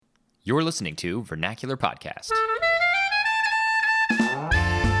You're listening to Vernacular Podcast.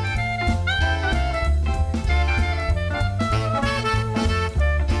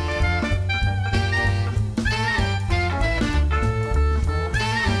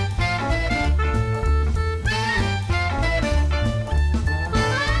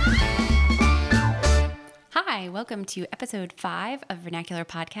 Hi, welcome to episode 5 of Vernacular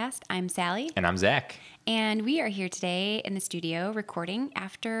Podcast. I'm Sally. And I'm Zach. And we are here today in the studio recording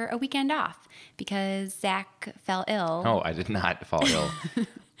after a weekend off because Zach fell ill. Oh, I did not fall ill.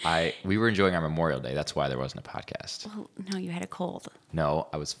 We were enjoying our Memorial Day. That's why there wasn't a podcast. Well, no, you had a cold. No,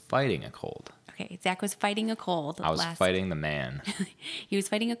 I was fighting a cold. Okay, Zach was fighting a cold. I was fighting the man. He was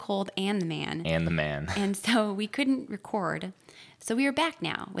fighting a cold and the man. And the man. And so we couldn't record. So we are back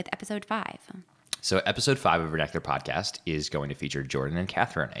now with episode 5. So episode 5 of Vernacular Podcast is going to feature Jordan and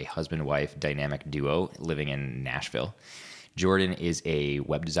Catherine, a husband-wife dynamic duo living in Nashville. Jordan is a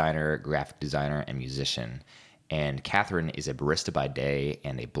web designer, graphic designer, and musician. And Catherine is a barista by day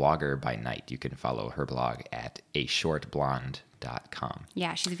and a blogger by night. You can follow her blog at ashortblonde.com.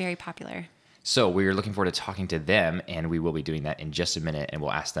 Yeah, she's very popular. So we're looking forward to talking to them, and we will be doing that in just a minute, and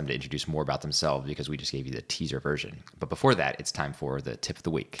we'll ask them to introduce more about themselves because we just gave you the teaser version. But before that, it's time for the tip of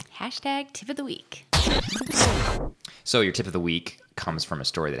the week. Hashtag tip of the week. So your tip of the week comes from a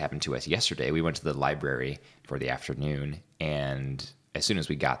story that happened to us yesterday. We went to the library for the afternoon, and as soon as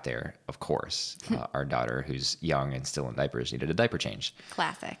we got there, of course, our daughter, who's young and still in diapers, needed a diaper change.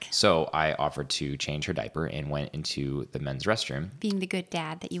 Classic. So I offered to change her diaper and went into the men's restroom. Being the good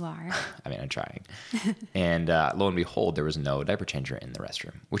dad that you are. I mean, I'm trying. And lo and behold, there was no diaper changer in the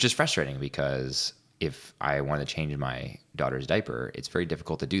restroom, which is frustrating because if I want to change my daughter's diaper, it's very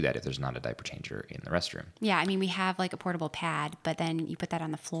difficult to do that if there's not a diaper changer in the restroom. Yeah, I mean, we have like a portable pad, but then you put that on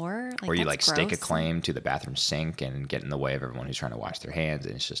the floor. Or you like stake a gross. claim to the bathroom sink and get in the way of everyone who's trying to wash their hands.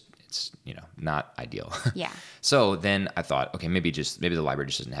 And it's not ideal. Yeah. So then I thought, okay, maybe the library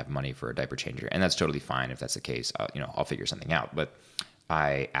just doesn't have money for a diaper changer. And that's totally fine if that's the case. I'll figure something out. But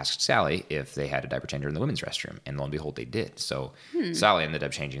I asked Sally if they had a diaper changer in the women's restroom, and lo and behold, they did. So Sally ended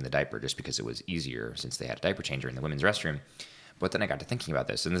up changing the diaper just because it was easier since they had a diaper changer in the women's restroom. But then I got to thinking about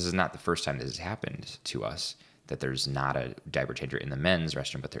this, and this is not the first time this has happened to us, that there's not a diaper changer in the men's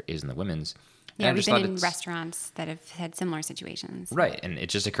restroom, but there is in the women's. Yeah, we've been in restaurants that have had similar situations. Right, and it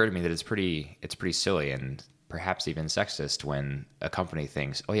just occurred to me that it's pretty silly and perhaps even sexist when a company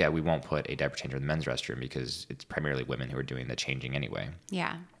thinks, oh yeah, we won't put a diaper changer in the men's restroom because it's primarily women who are doing the changing anyway.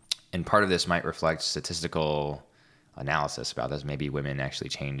 Yeah. And part of this might reflect statistical analysis about this. Maybe women actually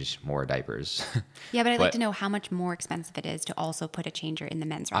change more diapers. Yeah, but I'd like to know how much more expensive it is to also put a changer in the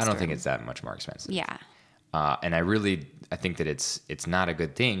men's restroom. I don't think it's that much more expensive. Yeah. And I think that it's not a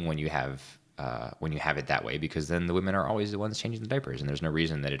good thing when you have it that way, because then the women are always the ones changing the diapers, and there's no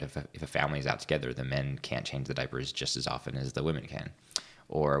reason that if a family is out together, the men can't change the diapers just as often as the women can.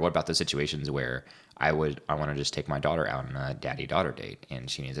 Or what about the situations where I want to just take my daughter out on a daddy-daughter date and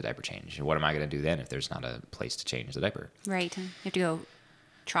she needs a diaper change? And what am I going to do then if there's not a place to change the diaper? Right. You have to go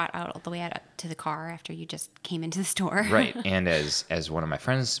trot out all the way out to the car after you just came into the store. Right. And as one of my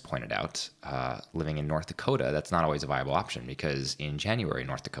friends pointed out, living in North Dakota, that's not always a viable option, because in January in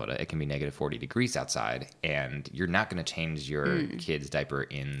North Dakota, it can be negative 40 degrees outside, and you're not going to change your kid's diaper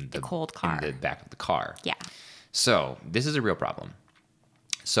in the cold car, in the back of the car. Yeah. So this is a real problem.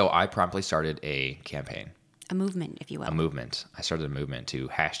 So I promptly started a campaign. A movement, if you will. A movement. I started a movement to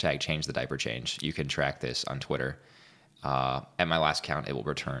hashtag change the diaper change. You can track this on Twitter. At my last count, it will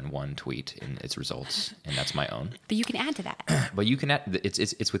return one tweet in its results, and that's my own. But you can add to that. But you can add.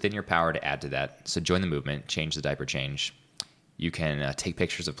 It's within your power to add to that. So join the movement. Change the diaper change. You can take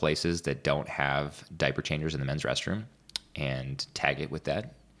pictures of places that don't have diaper changers in the men's restroom, and tag it with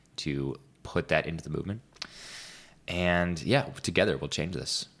that to put that into the movement. And yeah, together we'll change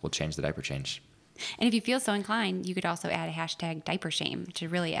this. We'll change the diaper change. And if you feel so inclined, you could also add a hashtag diaper shame to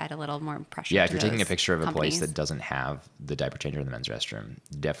really add a little more pressure. Yeah, if you're taking a picture of a companies. place that doesn't have the diaper changer in the men's restroom,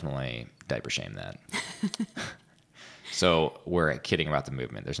 definitely diaper shame that. So we're kidding about the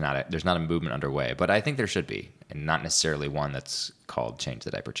movement. There's not a movement underway, but I think there should be, and not necessarily one that's called change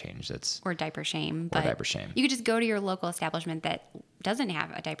the diaper change. Or diaper shame. Or diaper shame. You could just go to your local establishment that doesn't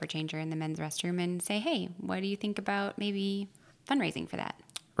have a diaper changer in the men's restroom and say, hey, what do you think about maybe fundraising for that?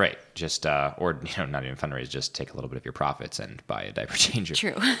 Right. Just, or, not even fundraise, just take a little bit of your profits and buy a diaper changer.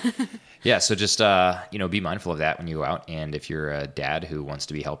 True. Yeah. So just, be mindful of that when you go out. And if you're a dad who wants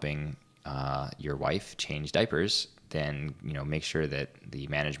to be helping your wife change diapers, then, make sure that the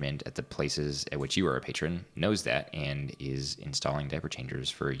management at the places at which you are a patron knows that and is installing diaper changers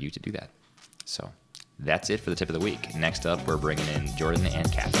for you to do that. So that's it for the tip of the week. Next up, we're bringing in Jordan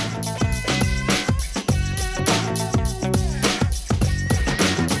and Catherine.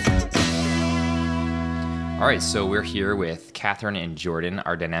 All right, so we're here with Catherine and Jordan,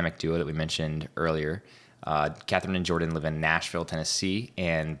 our dynamic duo that we mentioned earlier. Catherine and Jordan live in Nashville, Tennessee,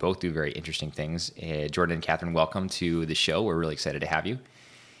 and both do very interesting things. Jordan and Catherine, welcome to the show. We're really excited to have you.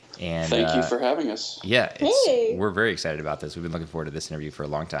 And thank you for having us. Yeah, we're very excited about this. We've been looking forward to this interview for a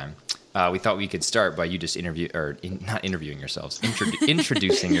long time. We thought we could start by you just not interviewing yourselves,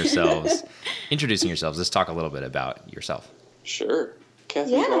 introducing yourselves. Introducing yourselves. Let's talk a little bit about yourself. Sure.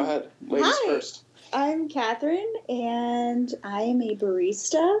 Catherine, go ahead. Ladies first. I'm Catherine, and I am a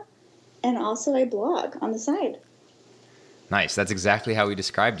barista, and also I blog on the side. Nice. That's exactly how we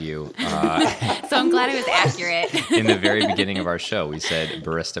described you. So I'm glad it was accurate. In the very beginning of our show, we said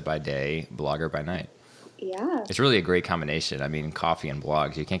barista by day, blogger by night. Yeah. It's really a great combination. I mean, coffee and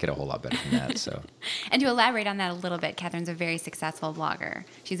blogs, you can't get a whole lot better than that. So, And to elaborate on that a little bit, Catherine's a very successful blogger.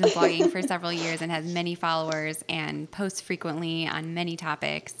 She's been blogging for several years and has many followers and posts frequently on many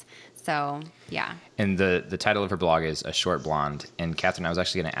topics. So, yeah. And the title of her blog is A Short Blonde. And Catherine, I was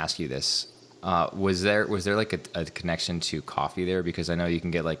actually going to ask you this. Was there like a connection to coffee there? Because I know you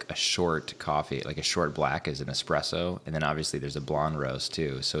can get like a short coffee, like a short black is an espresso. And then obviously there's a blonde roast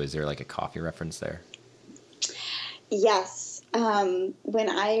too. So is there like a coffee reference there? Yes. When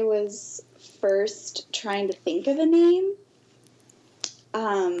I was first trying to think of a name,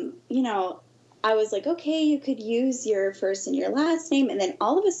 I was like, okay, you could use your first and your last name. And then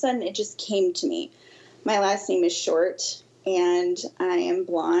all of a sudden it just came to me. My last name is Short and I am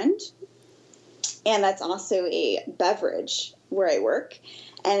blonde. And that's also a beverage where I work.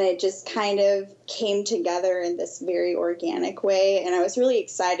 And it just kind of came together in this very organic way. And I was really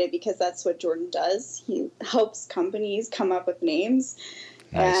excited because that's what Jordan does. He helps companies come up with names.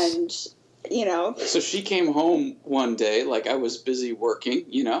 Nice. And, So she came home one day, like I was busy working,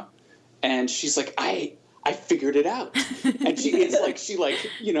 and she's like, I figured it out. And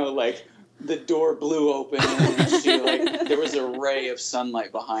the door blew open and there was a ray of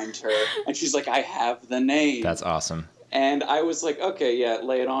sunlight behind her. And she's like, I have the name. That's awesome. And I was like, okay, yeah,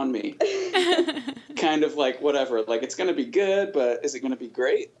 lay it on me. Kind of like, whatever. Like, it's going to be good, but is it going to be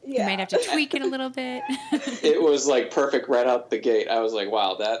great? Yeah. You might have to tweak it a little bit. It was, like, perfect right out the gate. I was like,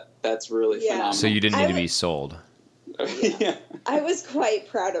 wow, that's really phenomenal. So you didn't need to be sold. Yeah. I was quite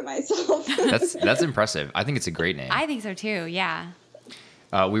proud of myself. That's impressive. I think it's a great name. I think so, too, yeah.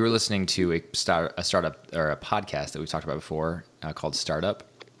 We were listening to a startup or a podcast that we've talked about before called Startup.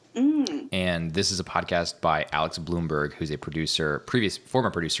 And this is a podcast by Alex Bloomberg, who's a former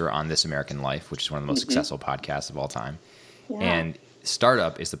producer on This American Life, which is one of the most successful podcasts of all time. Yeah. And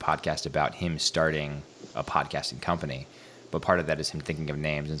Startup is the podcast about him starting a podcasting company. But part of that is him thinking of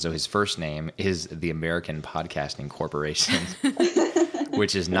names. And so his first name is the American Podcasting Corporation,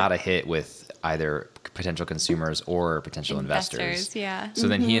 which is not a hit with either potential consumers or potential investors. Yeah. So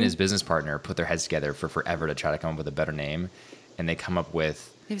then he and his business partner put their heads together for forever to try to come up with a better name. And they come up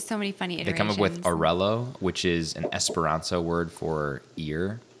with... There's so many funny iterations. They come up with Orello, which is an Esperanto word for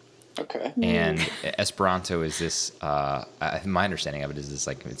ear. Okay. And Esperanto is this, my understanding of it is this,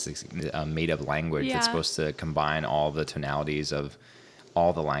 like, it's a made-up language that's supposed to combine all the tonalities of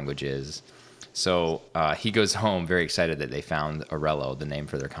all the languages. So he goes home very excited that they found Orello, the name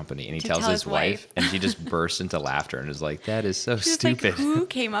for their company, and he tells his wife, and she just bursts into laughter and is like, "That is so stupid." Like, who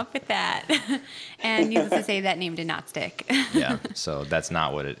came up with that? And needless to say, that name did not stick. Yeah, so that's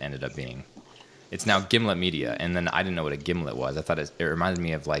not what it ended up being. It's now Gimlet Media, and then I didn't know what a gimlet was. I thought it reminded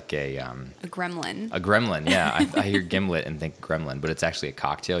me of like a gremlin. A gremlin, yeah. I hear gimlet and think gremlin, but it's actually a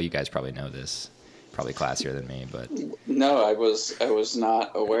cocktail. You guys probably know this. Probably classier than me, but no, I was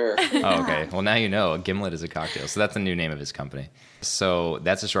not aware. Oh, okay. Well, now you know. A gimlet is a cocktail, so that's the new name of his company. So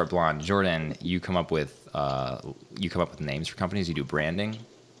that's A Short Blonde. Jordan, you come up with names for companies. You do branding.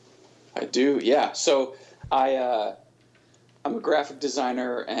 I do, yeah. So I'm a graphic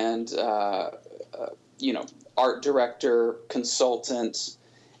designer and art director, consultant,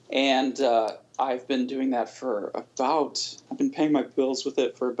 and I've been doing that I've been paying my bills with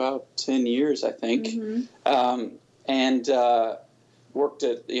it for about 10 years, I think. Mm-hmm. And worked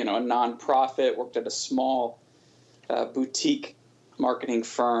at, a nonprofit, worked at a small boutique marketing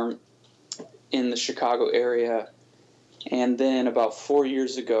firm in the Chicago area. And then about 4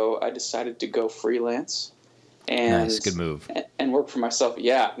 years ago, I decided to go freelance. And, nice, good move. And work for myself.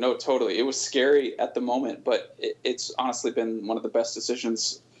 Yeah, no, totally. It was scary at the moment, but it's honestly been one of the best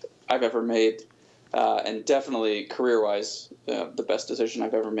decisions I've ever made, and definitely career-wise, the best decision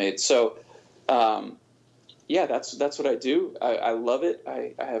I've ever made. So, that's what I do. I love it.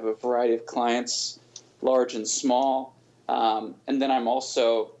 I have a variety of clients large and small. And then I'm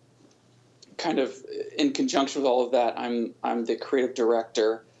also kind of in conjunction with all of that, I'm the creative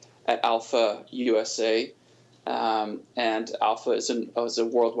director at Alpha USA. And Alpha is a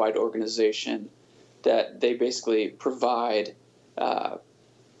worldwide organization that they basically provide a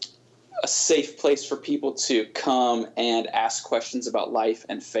safe place for people to come and ask questions about life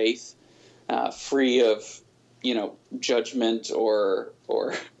and faith, free of, judgment or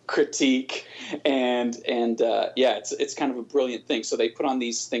critique. And it's kind of a brilliant thing. So they put on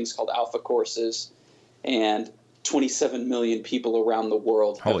these things called Alpha courses, and 27 million people around the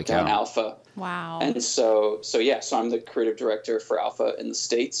world have done Alpha. Wow. And so I'm the creative director for Alpha in the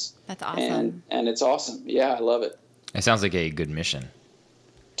States. That's awesome. And it's awesome. Yeah, I love it. It sounds like a good mission.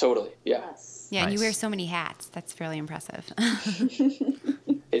 Totally. Yeah. Yes. Yeah, and you Nice. wear so many hats. That's fairly impressive.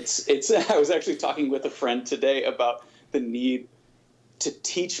 It's I was actually talking with a friend today about the need to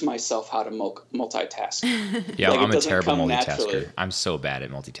teach myself how to multitask. Yeah, Like, it I'm a doesn't terrible come multitasker. naturally. I'm so bad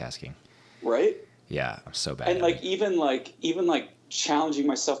at multitasking. Right? Yeah, I'm so bad. And at like it. even challenging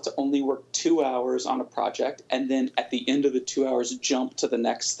myself to only work 2 hours on a project and then at the end of the 2 hours jump to the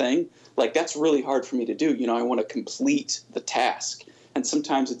next thing, like that's really hard for me to do. I want to complete the task, and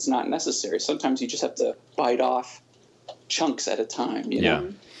sometimes it's not necessary. Sometimes you just have to bite off chunks at a time. Yeah.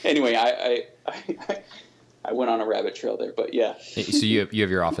 Anyway, I went on a rabbit trail there, but yeah, So you have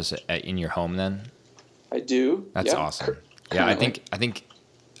your office in your home then? I do. That's Yeah. awesome. Yeah, I think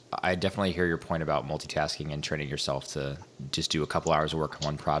I definitely hear your point about multitasking and training yourself to just do a couple hours of work on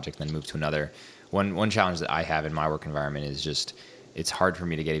one project, then move to another. One challenge that I have in my work environment is just it's hard for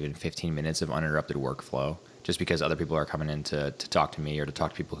me to get even 15 minutes of uninterrupted workflow, just because other people are coming in to talk to me or to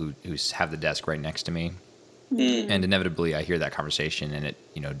talk to people who have the desk right next to me. And inevitably, I hear that conversation, and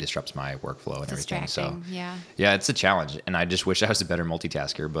it disrupts my workflow and everything. So yeah, it's a challenge, and I just wish I was a better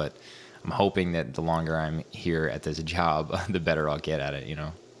multitasker. But I'm hoping that the longer I'm here at this job, the better I'll get at it.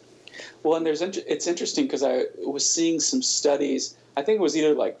 Well, and it's interesting because I was seeing some studies. I think it was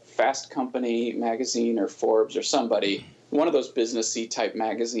either like Fast Company magazine or Forbes or somebody, one of those businessy type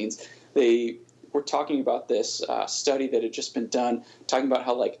magazines. They were talking about this study that had just been done, talking about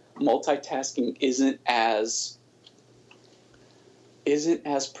how like multitasking isn't as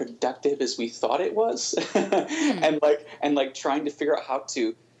productive as we thought it was, and like trying to figure out how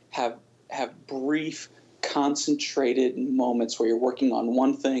to have brief, concentrated moments where you're working on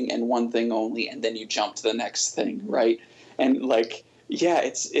one thing and one thing only, and then you jump to the next thing, right? And like, yeah,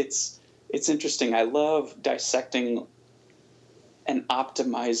 it's interesting. I love dissecting and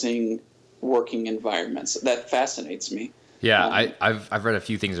optimizing working environments. That fascinates me. Yeah, I've read a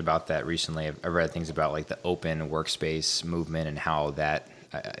few things about that recently. I've read things about like the open workspace movement and how that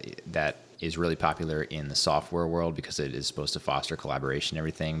is really popular in the software world because it is supposed to foster collaboration and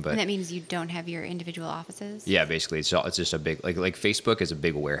everything. But and that means you don't have your individual offices? Yeah, basically it's just a big like Facebook is a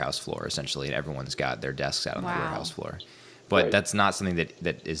big warehouse floor essentially, and everyone's got their desks out on the warehouse floor. But Right. that's not something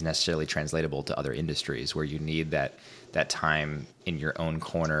that is necessarily translatable to other industries where you need that time in your own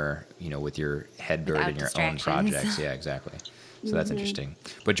corner, with your head buried in your own distractions. projects. Yeah, exactly. So that's interesting.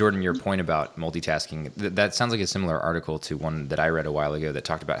 But Jordan, your point about multitasking, that sounds like a similar article to one that I read a while ago that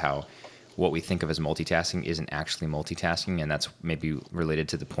talked about how what we think of as multitasking isn't actually multitasking, and that's maybe related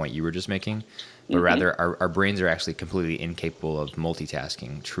to the point you were just making. But rather, our brains are actually completely incapable of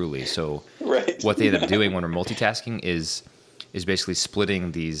multitasking, truly. So Right. what they end up doing when we're multitasking is basically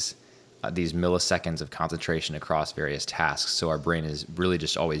splitting these milliseconds of concentration across various tasks. So our brain is really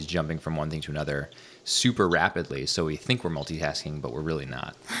just always jumping from one thing to another super rapidly. So we think we're multitasking, but we're really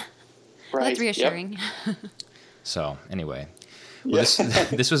not. Well, that's Right. reassuring. So anyway, well,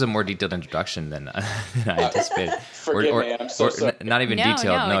 this was a more detailed introduction than I anticipated. Forgive me, I'm so sorry. Not even No,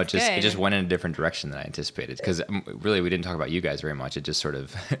 detailed. no, No, it's it good. just went in a different direction than I anticipated. Because really, we didn't talk about you guys very much. It just sort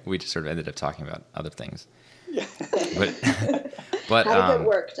of we just sort of ended up talking about other things. But How to get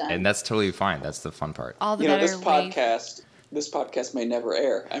work done. and that's totally fine. That's the fun part. All the You know, better this podcast may never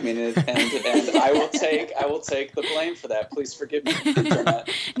air. I mean, and I will take the blame for that. Please forgive me.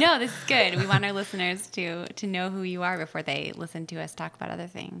 No, this is good. We want our listeners to know who you are before they listen to us talk about other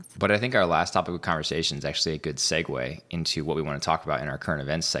things. But I think our last topic of conversation is actually a good segue into what we want to talk about in our current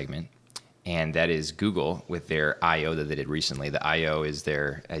events segment. And that is Google with their I.O. that they did recently. The I.O. is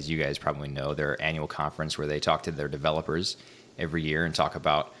their, as you guys probably know, their annual conference where they talk to their developers every year and talk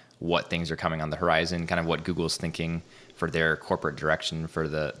about what things are coming on the horizon, kind of what Google's thinking for their corporate direction for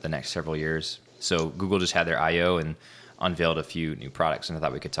the next several years. So Google just had their I.O. and unveiled a few new products, and I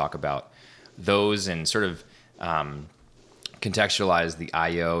thought we could talk about those and sort of contextualize the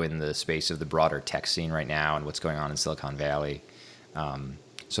I.O. in the space of the broader tech scene right now and what's going on in Silicon Valley.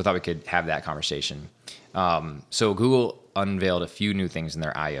 So I thought we could have that conversation. So Google unveiled a few new things in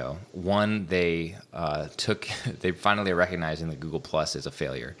their I/O. One, they finally are recognizing that Google Plus is a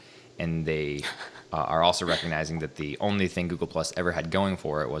failure, and they are also recognizing that the only thing Google Plus ever had going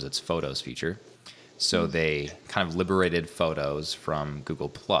for it was its Photos feature. So they kind of liberated Photos from Google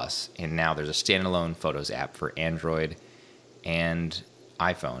Plus, and now there's a standalone Photos app for Android and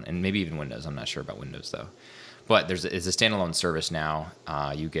iPhone, and maybe even Windows. I'm not sure about Windows though. But it's a standalone service now.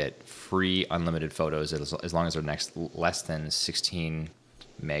 You get free unlimited photos as long as they're less than 16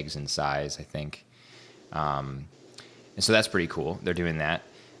 megs in size, I think. And so that's pretty cool. They're doing that.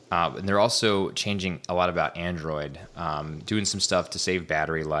 And they're also changing a lot about Android, doing some stuff to save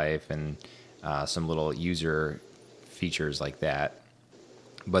battery life and some little user features like that.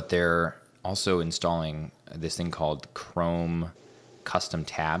 But they're also installing this thing called Chrome Custom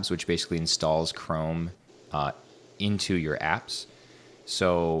Tabs, which basically installs Chrome into your apps.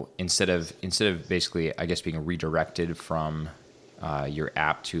 So instead of basically, I guess, being redirected from your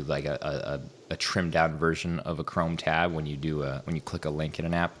app to like a trimmed down version of a Chrome tab when you click a link in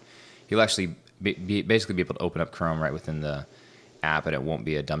an app, you'll actually basically be able to open up Chrome right within the app, and it won't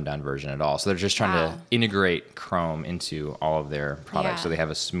be a dumbed down version at all. So they're just trying to integrate Chrome into all of their products, so they have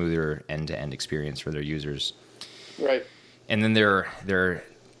a smoother end-to-end experience for their users. Right. And then they're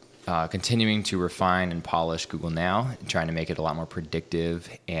continuing to refine and polish Google Now, trying to make it a lot more predictive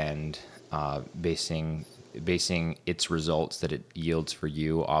and basing its results that it yields for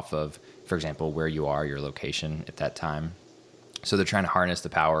you off of, for example, where you are, your location at that time. So they're trying to harness the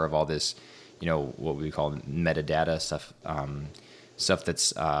power of all this, what we call metadata stuff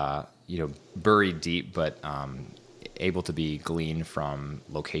that's buried deep, but able to be gleaned from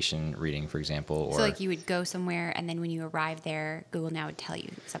location reading, for example. Or so like you would go somewhere, and then when you arrive there, Google Now would tell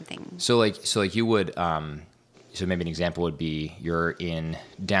you something. So like you would. So maybe an example would be you're in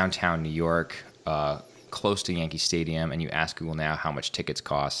downtown New York, close to Yankee Stadium, and you ask Google Now how much tickets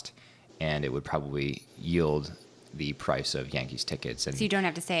cost, and it would probably yield the price of Yankees tickets. And so you don't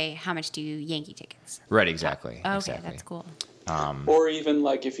have to say how much do Yankee tickets. Right. Exactly. Okay, exactly. That's cool. Or even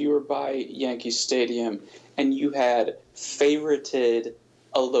like if you were by Yankee Stadium and you had favorited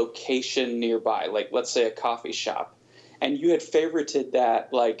a location nearby, like let's say a coffee shop, and you had favorited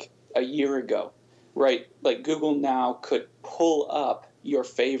that like a year ago, right? Like Google Now could pull up your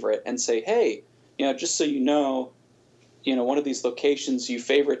favorite and say, hey, just so you know, one of these locations you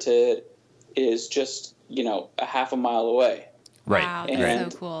favorited is just, a half a mile away. Right. Wow,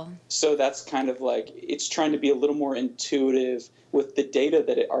 that's so cool. So that's kind of like, it's trying to be a little more intuitive with the data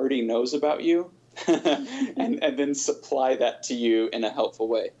that it already knows about you and then supply that to you in a helpful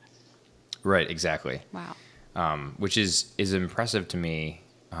way. Right, exactly. Wow. Which is impressive to me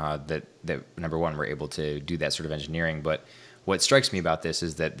that number one, we're able to do that sort of engineering. But what strikes me about this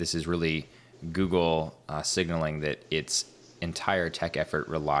is that this is really Google signaling that its entire tech effort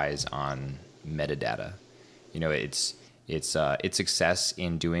relies on metadata. Its success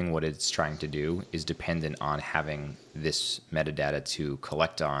in doing what it's trying to do is dependent on having this metadata to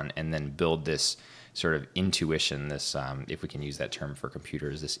collect on and then build this sort of intuition, this, if we can use that term for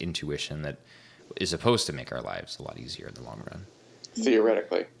computers, this intuition that is supposed to make our lives a lot easier in the long run.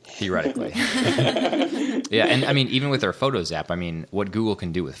 Theoretically. Yeah, and I mean, even with our Photos app, what Google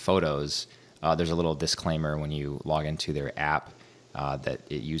can do with Photos, there's a little disclaimer when you log into their app that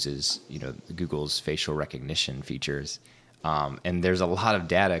it uses, Google's facial recognition features. And there's a lot of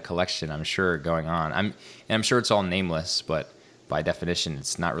data collection, I'm sure, going on. I'm sure it's all nameless, but by definition,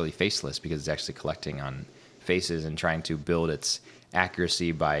 it's not really faceless because it's actually collecting on faces and trying to build its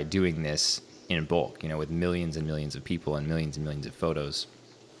accuracy by doing this in bulk, with millions and millions of people and millions of photos.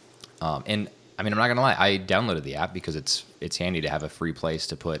 And I'm not gonna lie, I downloaded the app because it's handy to have a free place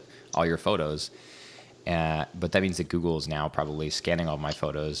to put all your photos. But that means that Google is now probably scanning all my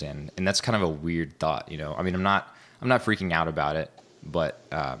photos, and that's kind of a weird thought, I'm not freaking out about it, but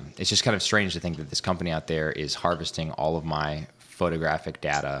it's just kind of strange to think that this company out there is harvesting all of my photographic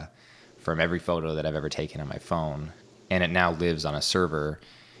data from every photo that I've ever taken on my phone, and it now lives on a server,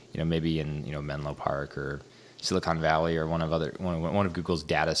 maybe in Menlo Park or Silicon Valley or one of Google's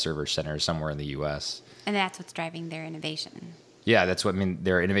data server centers somewhere in the U.S. And that's what's driving their innovation. Yeah, that's what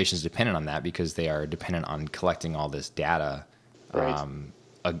their innovation is dependent on that because they are dependent on collecting all this data. Right.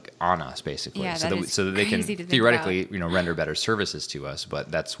 On us, basically, yeah, so that they can theoretically, render better services to us. But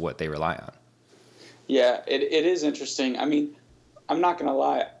that's what they rely on. Yeah, it is interesting. I'm not going to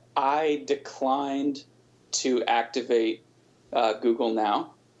lie. I declined to activate Google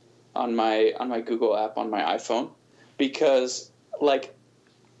Now on my Google app on my iPhone because,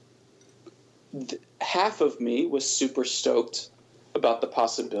 half of me was super stoked about the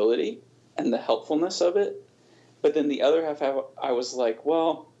possibility and the helpfulness of it. But then the other half, I was like,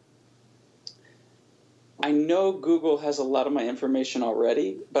 well, I know Google has a lot of my information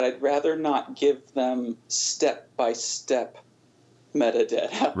already, but I'd rather not give them step-by-step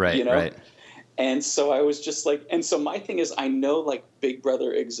metadata. Right, you know? right. And so I was just like, and so my thing is, I know like Big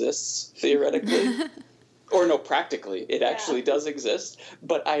Brother exists theoretically, or no, practically, it actually does exist.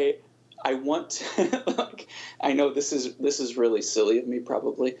 But I want to, like, I know this is really silly of me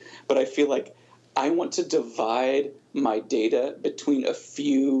probably, but I feel like I want to divide my data between a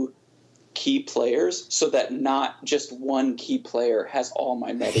few key players so that not just one key player has all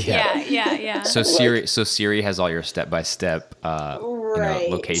my metadata. Yeah. So Siri has all your step-by-step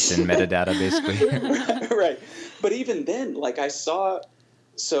location metadata, basically. Right. But even then, like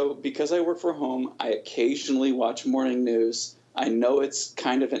so because I work from home, I occasionally watch morning news. I know it's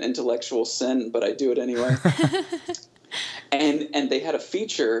kind of an intellectual sin, but I do it anyway. and they had a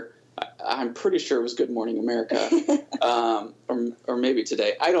feature, I'm pretty sure it was Good Morning America, or maybe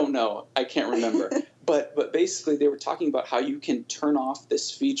Today. I don't know. I can't remember. But basically they were talking about how you can turn off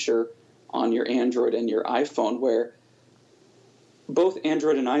this feature on your Android and your iPhone, where both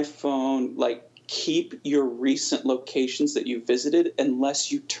Android and iPhone like keep your recent locations that you visited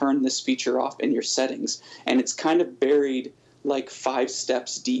unless you turn this feature off in your settings. And it's kind of buried like 5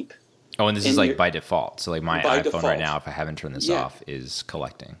 steps deep. Oh, and this is like by default. So like my iPhone default right now, if I haven't turned this off, is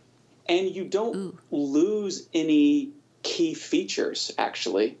collecting. And you don't lose any key features,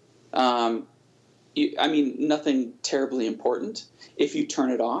 actually. I mean, nothing terribly important if you turn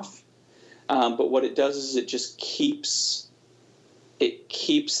it off. But what it does is it just keeps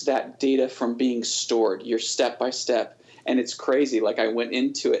that data from being stored, your step by step. And it's crazy. Like I went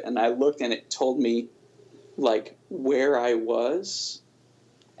into it and I looked and it told me like where I was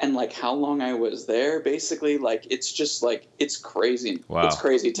and like how long I was there. Basically, like it's just like it's crazy. Wow. It's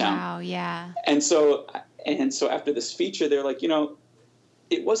crazy town. Wow, yeah. And so after this feature, they're like,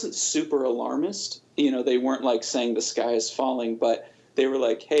 it wasn't super alarmist. They weren't like saying the sky is falling, but they were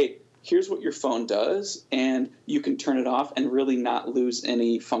like, hey, here's what your phone does, and you can turn it off and really not lose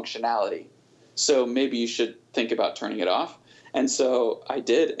any functionality. So maybe you should think about turning it off. And so I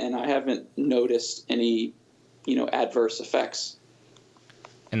did, and I haven't noticed any, adverse effects.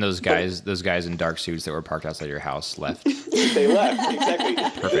 And those guys in dark suits that were parked outside your house left. They left, exactly.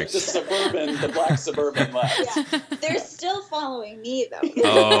 Perfect. The black Suburban left. Yeah. They're still following me, though.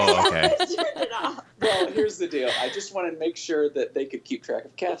 Oh, okay. I turned it off. Well, here's the deal. I just wanted to make sure that they could keep track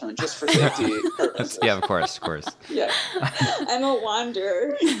of Catherine, just for safety purposes. Yeah, of course. Yeah. I'm a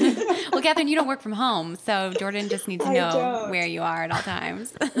wanderer. Well, Catherine, you don't work from home, so Jordan just needs to I know don't. where you are at all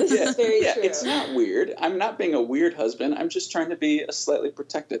times. This is very true. It's not weird. I'm not being a weird husband. I'm just trying to be a slightly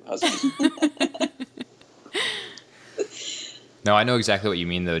protective husband. No, I know exactly what you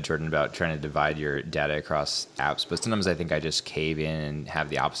mean, though, Jordan, about trying to divide your data across apps. But sometimes I think I just cave in and have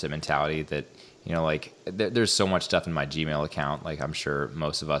the opposite mentality that, like there's so much stuff in my Gmail account, like I'm sure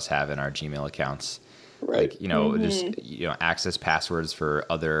most of us have in our Gmail accounts. Right. Like, just, access passwords for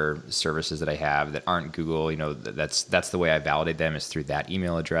other services that I have that aren't Google, that's the way I validate them is through that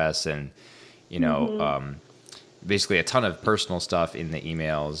email address. And, basically a ton of personal stuff in the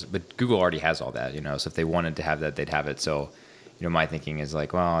emails, but Google already has all that, so if they wanted to have that, they'd have it. So, my thinking is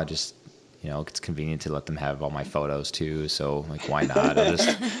like, well, I just, it's convenient to let them have all my photos too. So like, why not? I'll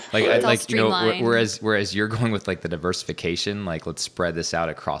just whereas you're going with like the diversification, like let's spread this out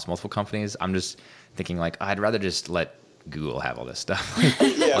across multiple companies. I'm just thinking like, I'd rather just let Google have all this stuff.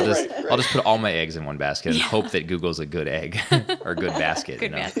 I'll just put all my eggs in one basket and hope that Google's a good egg or a good basket.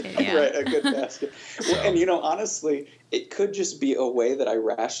 Good basket, yeah. Right, a good basket. So. Well, and honestly, it could just be a way that I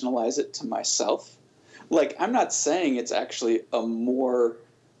rationalize it to myself. Like, I'm not saying it's actually a more,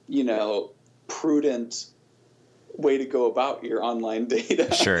 prudent way to go about your online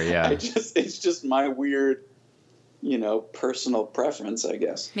data. Sure, yeah. It's just my weird, personal preference, I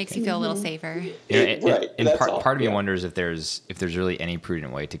guess. Makes you feel a little safer. Right. And That's part of me yeah. wonders if there's really any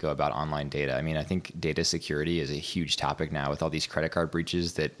prudent way to go about online data. I mean, I think data security is a huge topic now with all these credit card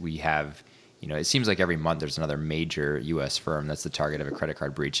breaches that we have. It seems like every month there's another major U.S. firm that's the target of a credit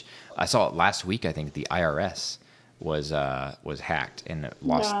card breach. I saw it last week. I think the IRS was hacked and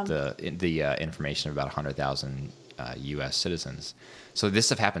lost the information of about 100,000 U.S. citizens. So this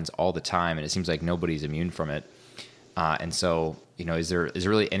stuff happens all the time, and it seems like nobody's immune from it. And so, is there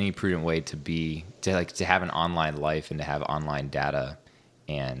really any prudent way to have an online life and to have online data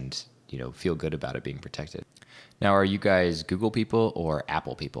and feel good about it being protected? Now, are you guys Google people or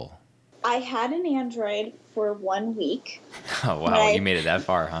Apple people? I had an Android for 1 week. Oh, wow. You made it that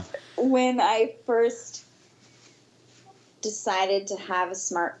far, huh? When I first decided to have a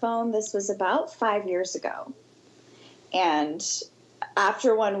smartphone. This was about 5 years ago. And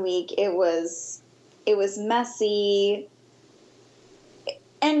after 1 week, it was messy.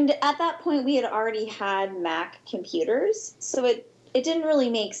 And at that point, we had already had Mac computers, so it didn't really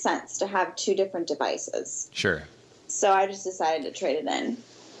make sense to have two different devices. Sure. So I just decided to trade it in.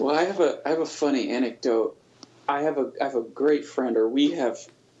 Well, I have a funny anecdote. I have a great friend, or we have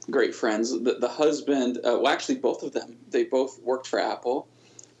great friends. The husband, well, actually both of them, they both worked for Apple,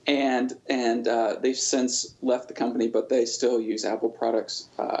 and they've since left the company, but they still use Apple products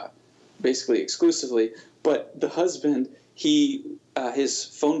basically exclusively. But the husband, his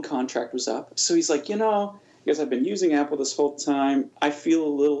phone contract was up, so he's like, because I've been using Apple this whole time, I feel a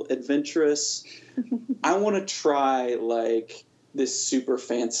little adventurous. I want to try like this super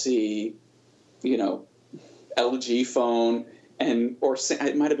fancy, LG phone, or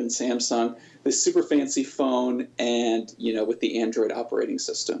it might have been Samsung, this super fancy phone, and with the Android operating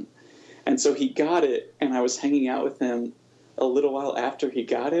system. And so he got it, and I was hanging out with him a little while after he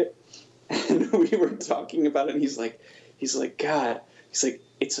got it, and we were talking about it, and he's like, God,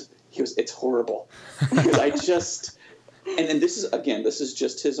 it's horrible. Because I just, and this is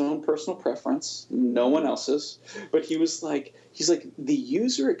just his own personal preference, no one else's, but he's like, the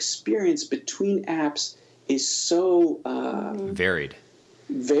user experience between apps is so varied.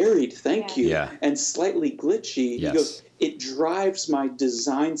 Thank you. Yeah. And slightly glitchy. Yes. He goes, it drives my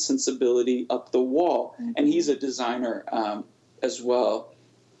design sensibility up the wall. Mm-hmm. And he's a designer as well.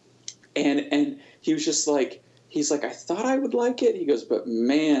 And he was just like, he's like, I thought I would like it. He goes, but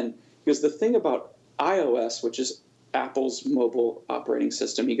man, the thing about iOS, which is Apple's mobile operating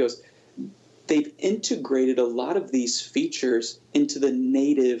system, he goes, they've integrated a lot of these features into the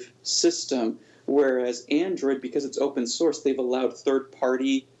native system, whereas Android, because it's open source, they've allowed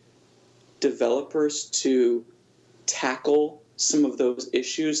third-party developers to tackle some of those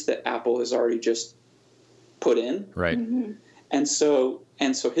issues that Apple has already just put in. Right. Mm-hmm. And so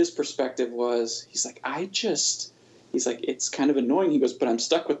his perspective was, he's like, it's kind of annoying. He goes, but I'm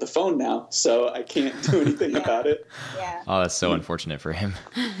stuck with the phone now, so I can't do anything about it. Yeah. Oh, that's so unfortunate for him.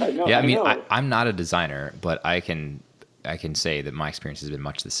 I know. Yeah, I mean, know. I'm not a designer, but I can say that my experience has been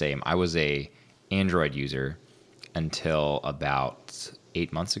much the same. I was a Android user until about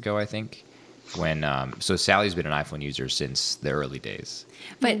 8 months ago, I think. When so Sally's been an iPhone user since the early days.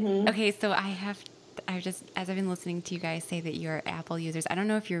 But okay, so I just, as I've been listening to you guys say that you're Apple users, I don't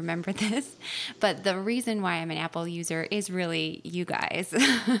know if you remember this, but the reason why I'm an Apple user is really you guys.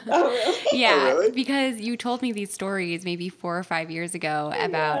 Oh, really? Yeah, Oh, really? because you told me these stories maybe 4 or 5 years ago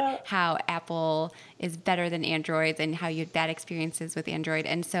about how Apple is better than Android and how you had bad experiences with Android.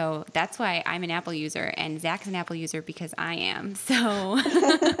 And so that's why I'm an Apple user, and Zach's an Apple user because I am. So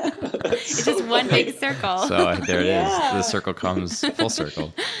it's just one big circle. So there it is. The circle comes full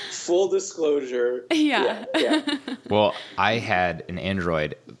circle. Full disclosure. Yeah. Well, I had an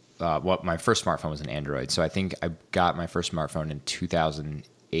Android. My first smartphone was an Android. So I think I got my first smartphone in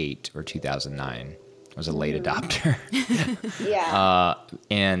 2008 or 2009. I was a late adopter. Yeah.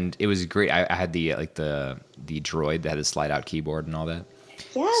 And it was great. I had the Droid that had a slide out keyboard and all that.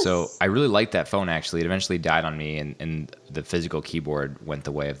 Yes. So I really liked that phone, actually. It eventually died on me, and the physical keyboard went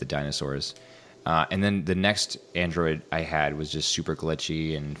the way of the dinosaurs. And then the next Android I had was just super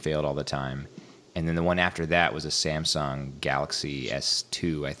glitchy and failed all the time. And then the one after that was a Samsung Galaxy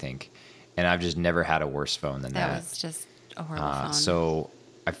S2, I think. And I've just never had a worse phone than that. That was just a horrible phone. So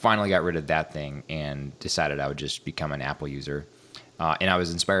I finally got rid of that thing and decided I would just become an Apple user. And I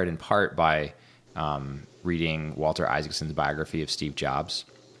was inspired in part by reading Walter Isaacson's biography of Steve Jobs.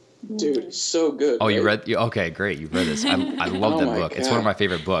 Dude, so good. Oh, right? you read? Okay, great. You've read this. I love that my book. It's God. one of my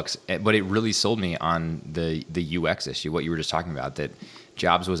favorite books. But it really sold me on the UX issue, what you were just talking about, that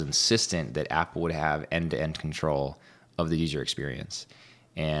Jobs was insistent that Apple would have end-to-end control of the user experience.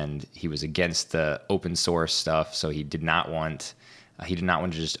 And he was against the open source stuff, so he did not want to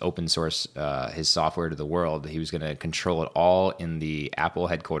just open source his software to the world. He was going to control it all in the Apple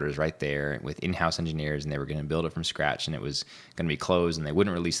headquarters right there with in-house engineers, and they were going to build it from scratch, and it was going to be closed, and they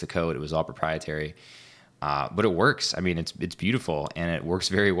wouldn't release the code. It was all proprietary. But it works. I mean, it's beautiful, and it works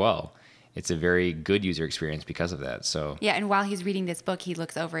very well. It's a very good user experience because of that. So Yeah, and while he's reading this book, he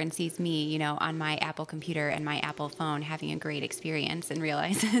looks over and sees me, on my Apple computer and my Apple phone having a great experience and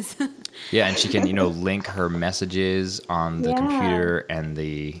realizes. yeah, and she can link her messages on the Yeah. computer and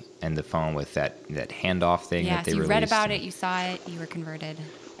the phone with that handoff thing Yeah, that they so you released. read about it, you saw it, you were converted.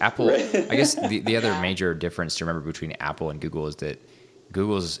 Apple, I guess the other major difference to remember between Apple and Google is that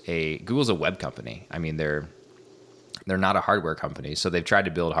Google's a web company. I mean, they're not a hardware company. So they've tried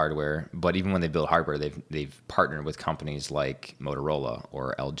to build hardware, but even when they build hardware, they've partnered with companies like Motorola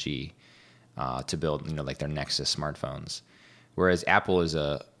or LG to build, like their Nexus smartphones. Whereas Apple is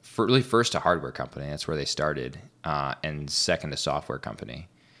really first a hardware company. That's where they started, and second a software company.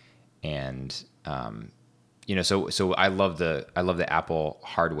 And so I love the Apple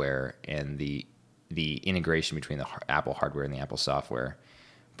hardware and the integration between the Apple hardware and the Apple software.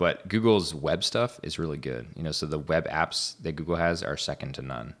 But Google's web stuff is really good. So the web apps that Google has are second to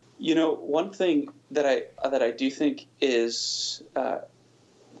none. One thing that I do think is, I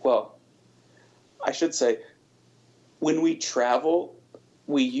should say, when we travel,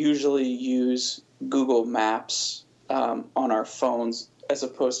 we usually use Google Maps on our phones as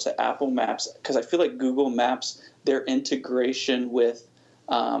opposed to Apple Maps, because I feel like Google Maps, their integration with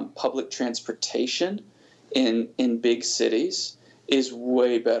public transportation in big cities is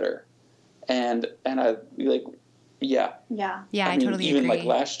way better, and I like, yeah. I mean, totally even agree. like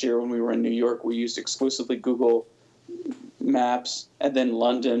last year when we were in New York, we used exclusively Google Maps, and then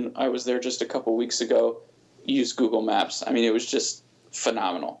London, I was there just a couple weeks ago, used Google Maps. I mean, it was just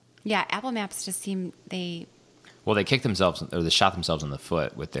phenomenal. Yeah, Apple Maps just seem they kicked themselves, or they shot themselves in the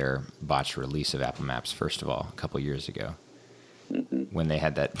foot with their botched release of Apple Maps. First of all, a couple years ago. When they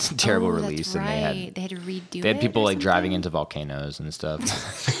had that terrible release, that's right. and they had to redo it. They had people or like driving something? into volcanoes and stuff.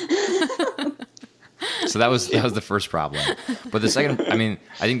 So that was the first problem. But the second, I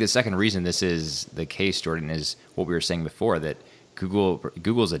think the second reason this is the case, Jordan, is what we were saying before, that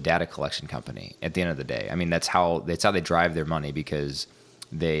Google's a data collection company at the end of the day. I mean, that's how they drive their money, because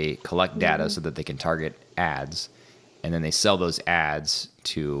they collect data so that they can target ads, and then they sell those ads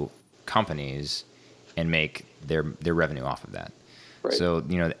to companies and make their revenue off of that. Right. So,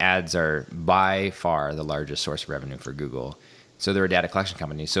 the ads are by far the largest source of revenue for Google. So they're a data collection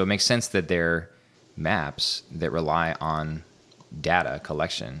company. So it makes sense that their maps that rely on data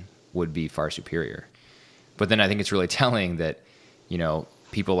collection would be far superior. But then I think it's really telling that,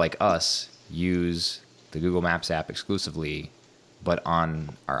 people like us use the Google Maps app exclusively, but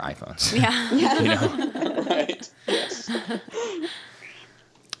on our iPhones. Yeah. Right. Yes.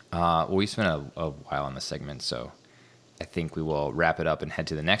 Well, we spent a while on this segment, so I think we will wrap it up and head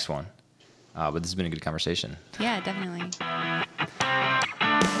to the next one. But this has been a good conversation. Yeah, definitely.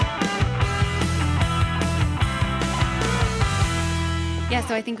 Yeah,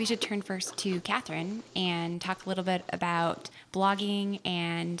 so I think we should turn first to Catherine and talk a little bit about blogging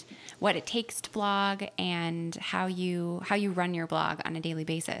and what it takes to blog and how you run your blog on a daily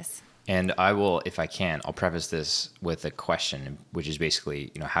basis. And I will, if I can, I'll preface this with a question, which is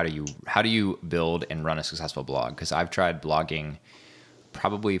basically, how do you build and run a successful blog? Because I've tried blogging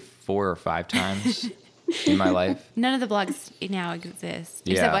probably 4 or 5 times in my life. None of the blogs now exist,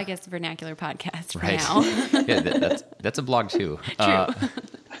 Yeah. except I guess Vernacular Podcast for Right. now. Yeah, that's a blog too. True.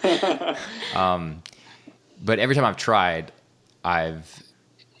 But every time I've tried, I've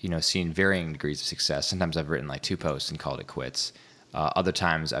seen varying degrees of success. Sometimes I've written like 2 posts and called it quits. Other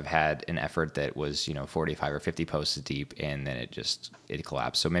times I've had an effort that was 45 or 50 posts deep, and then it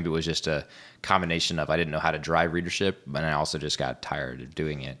collapsed. So maybe it was just a combination of I didn't know how to drive readership, but I also just got tired of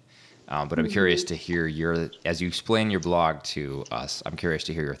doing it. But I'm curious to hear as you explain your blog to us, I'm curious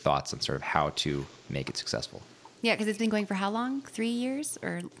to hear your thoughts on sort of how to make it successful. Yeah, because it's been going for how long? 3 years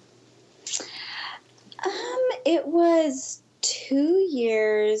or? It was 2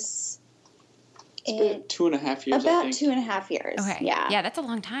 years. It's been 2.5 years. About I think. 2.5 years. Okay. Yeah, that's a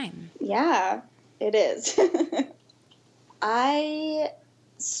long time. Yeah, it is. I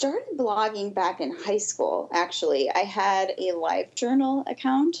started blogging back in high school. Actually, I had a LiveJournal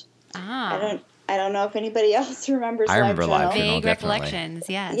account. Ah. I don't know if anybody else remembers. I remember LiveJournal. Vague definitely. recollections,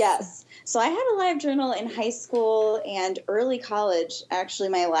 yes. Yes. So I had a LiveJournal in high school and early college. Actually,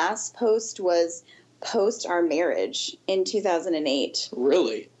 my last post was post our marriage in 2008.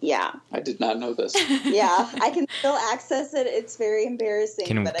 Really? Yeah. I did not know this. Yeah. I can still access it. It's very embarrassing.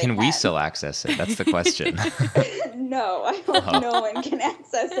 Can we still access it? That's the question. No, I hope no one can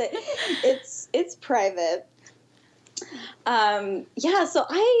access it. It's private. Yeah, so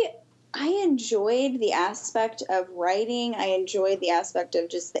I enjoyed the aspect of writing. I enjoyed the aspect of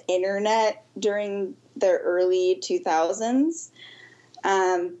just the internet during the early 2000s.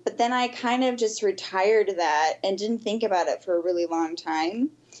 But then I kind of just retired that and didn't think about it for a really long time.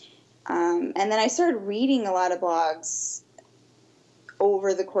 And then I started reading a lot of blogs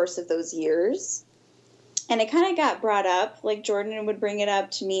over the course of those years. And it kind of got brought up, like Jordan would bring it up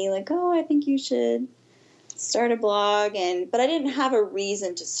to me, like, oh, I think you should start a blog. But I didn't have a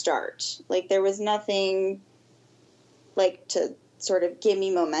reason to start. Like, there was nothing, like, to sort of give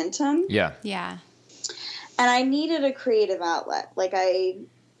me momentum. Yeah. Yeah. And I needed a creative outlet. Like I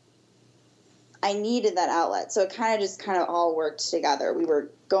needed that outlet. So it kind of all worked together. We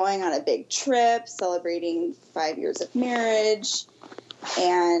were going on a big trip, celebrating 5 years of marriage,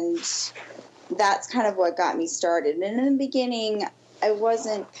 and that's kind of what got me started. And in the beginning, I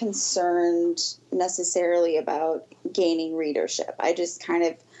wasn't concerned necessarily about gaining readership. I just kind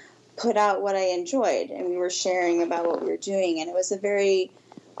of put out what I enjoyed, and we were sharing about what we were doing, and it was a very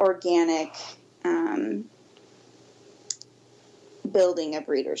organic building of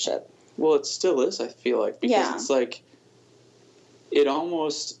readership. Well, it still is, I feel like, because it's like it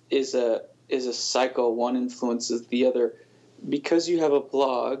almost is a cycle. One influences the other. Because you have a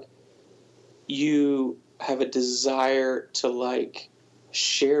blog, you have a desire to like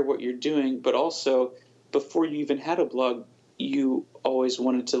share what you're doing, but also before you even had a blog, you always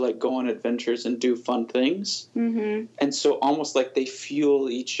wanted to like go on adventures and do fun things. Mm-hmm. And so almost like they fuel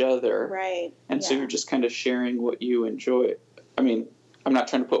each other. Right. And so you're just kind of sharing what you enjoy. I mean, I'm not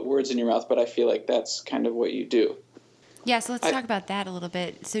trying to put words in your mouth, but I feel like that's kind of what you do. Yeah, so let's talk about that a little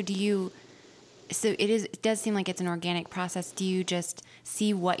bit. So it does seem like it's an organic process. Do you just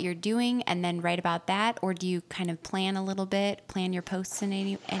see what you're doing and then write about that, or do you kind of plan a little bit, plan your posts in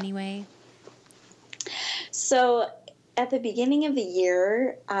any way? So at the beginning of the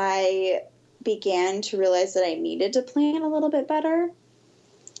year, I began to realize that I needed to plan a little bit better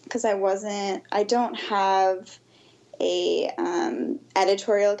because I don't have a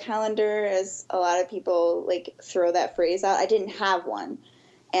editorial calendar, as a lot of people like throw that phrase out. I didn't have one,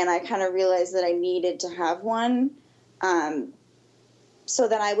 and I kind of realized that I needed to have one so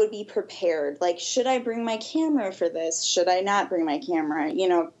that I would be prepared. Like, should I bring my camera for this? Should I not bring my camera?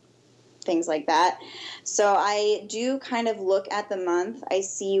 Things like that. So I do kind of look at the month. I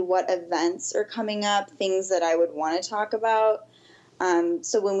see what events are coming up, things that I would want to talk about.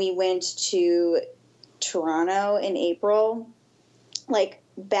 So when we went to Toronto in April, like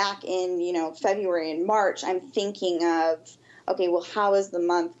back in, February and March, I'm thinking of, okay, well, how is the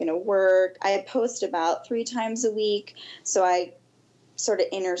month going to work? I post about 3 times a week, so I sort of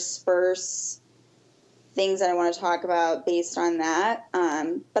intersperse things that I want to talk about based on that.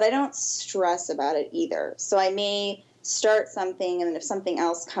 But I don't stress about it either. So I may start something, and then if something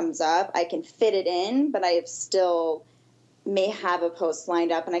else comes up, I can fit it in, but I still may have a post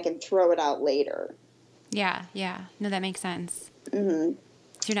lined up and I can throw it out later. Yeah. No, that makes sense. Mm-hmm.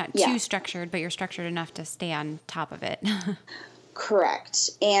 So you're not too structured, but you're structured enough to stay on top of it.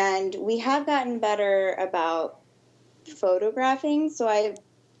 Correct. And we have gotten better about photographing. So I've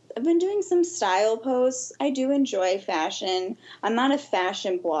been doing some style posts. I do enjoy fashion. I'm not a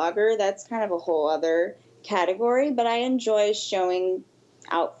fashion blogger. That's kind of a whole other category, but I enjoy showing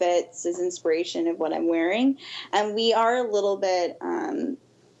outfits as inspiration of what I'm wearing. And we are a little bit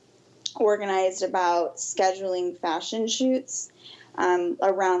organized about scheduling fashion shoots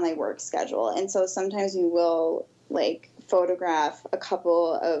around my work schedule. And so sometimes we will photograph a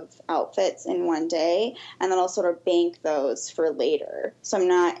couple of outfits in one day, and then I'll sort of bank those for later. So I'm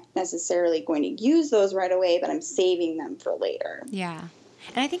not necessarily going to use those right away, but I'm saving them for later. Yeah.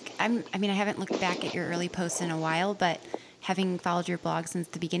 And I think I haven't looked back at your early posts in a while, but having followed your blog since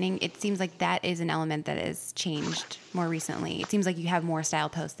the beginning, it seems like that is an element that has changed more recently. It seems like you have more style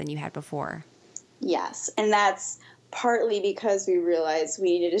posts than you had before. Yes. And that's partly because we realized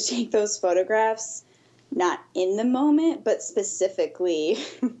we needed to take those photographs not in the moment, but specifically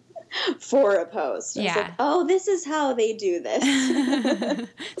for a post. I was like, oh, this is how they do this.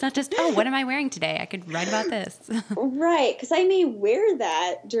 It's not just, what am I wearing today? I could write about this. Right, because I may wear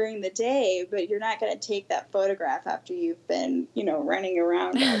that during the day, but you're not going to take that photograph after you've been, running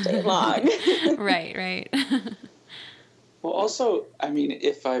around all day long. Right. Well, also,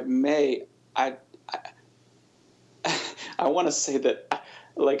 if I may, I want to say that,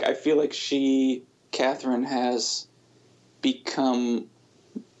 I feel like Catherine has become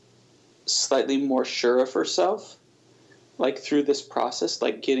slightly more sure of herself, through this process,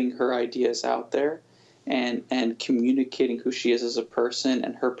 getting her ideas out there and communicating who she is as a person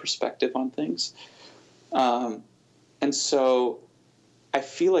and her perspective on things. And so I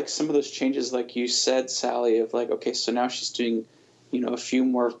feel like some of those changes, like you said, Sally, of okay, so now she's doing, a few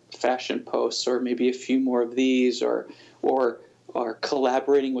more fashion posts, or maybe a few more of these, or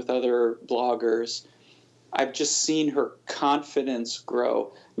collaborating with other bloggers. I've just seen her confidence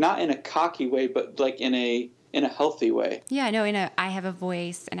grow, not in a cocky way, but in a healthy way. Yeah, no, I have a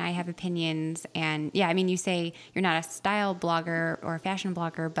voice and I have opinions, and you say you're not a style blogger or a fashion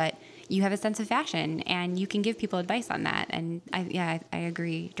blogger, but you have a sense of fashion and you can give people advice on that. And I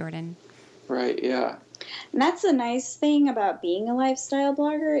agree, Jordan. Right. Yeah. And that's the nice thing about being a lifestyle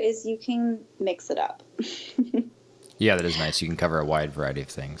blogger is you can mix it up. Yeah, that is nice. You can cover a wide variety of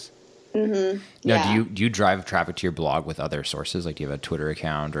things. Mm-hmm. Now, Yeah. do you drive traffic to your blog with other sources? Like, do you have a Twitter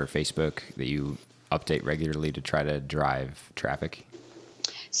account or Facebook that you update regularly to try to drive traffic?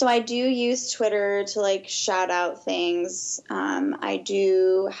 So I do use Twitter to like shout out things. I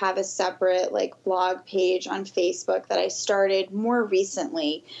do have a separate like blog page on Facebook that I started more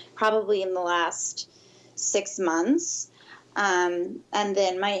recently, probably in the last 6 months. And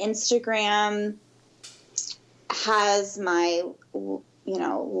then my Instagram has my,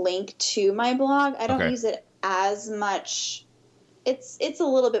 link to my blog. I don't use it as much. It's a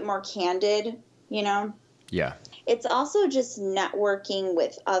little bit more candid, Yeah. It's also just networking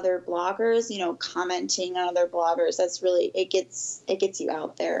with other bloggers, commenting on other bloggers. That's really, it gets you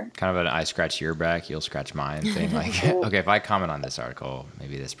out there. Kind of an I scratch your back, you'll scratch mine thing. Like, okay, if I comment on this article,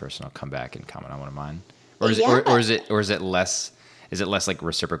 maybe this person will come back and comment on one of mine. Or is it less like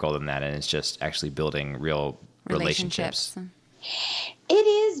reciprocal than that, and it's just actually building real relationships? It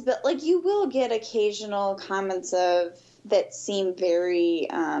is, but like you will get occasional comments that seem very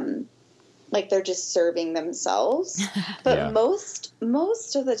like they're just serving themselves. But most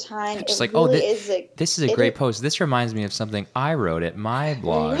of the time, just it like, really this is a great post. This reminds me of something I wrote at my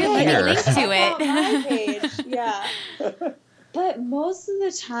blog. Yeah, like a link to it. My page, yeah. But most of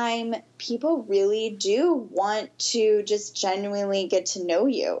the time, people really do want to just genuinely get to know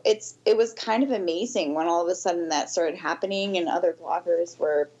you. It was kind of amazing when all of a sudden that started happening and other bloggers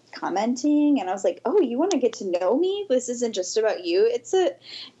were commenting, and I was like, oh, you want to get to know me? This isn't just about you.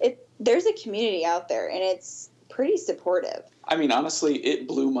 There's a community out there, and it's pretty supportive. I mean, honestly, it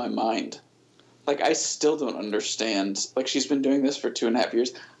blew my mind. Like, I still don't understand. Like, she's been doing this for 2.5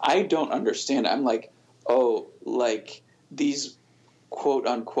 years. I don't understand. I'm like, oh, like, these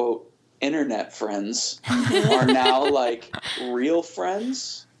quote-unquote internet friends are now, like, real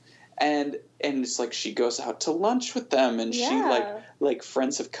friends. And it's like she goes out to lunch with them, and she, like,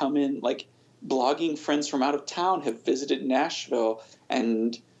 friends have come in, like, blogging friends from out of town have visited Nashville,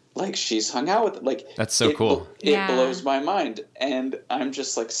 and like she's hung out with, like, that's so cool. It blows my mind, and I'm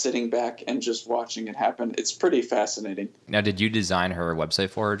just like sitting back and just watching it happen. It's pretty fascinating. Now, did you design her website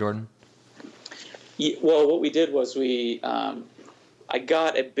for her, Jordan? Yeah, well, what we did was I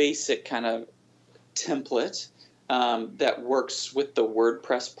got a basic kind of template that works with the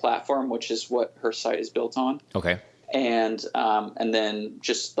WordPress platform, which is what her site is built on. Okay. And then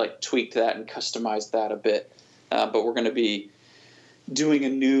just like tweaked that and customized that a bit. But we're going to be doing a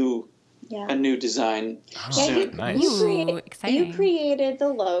new design soon. Nice. You created the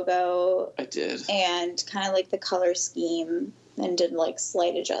logo. I did. And kind of like the color scheme and did like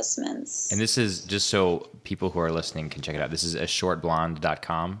slight adjustments. And this is just so people who are listening can check it out. This is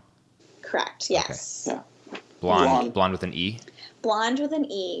ashortblonde.com. Correct. Yes. Okay. Yeah. Blonde with an E? Blonde with an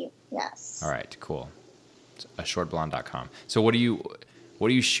E. Yes. All right, cool. It's ashortblonde.com. So what are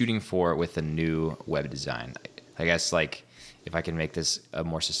you shooting for with the new web design? I guess, like, if I can make this a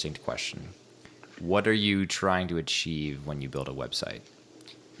more succinct question, what are you trying to achieve when you build a website?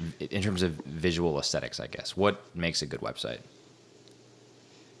 In terms of visual aesthetics, I guess. What makes a good website?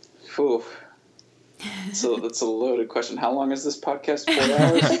 Ooh. So that's a loaded question. How long is this podcast? 4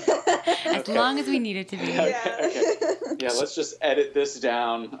 hours? As long as we need it to be. Okay. Yeah, let's just edit this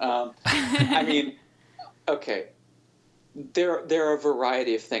down. I mean, okay. There are a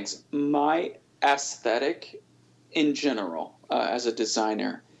variety of things. My aesthetic, in general, as a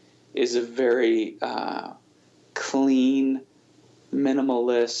designer, is a very clean,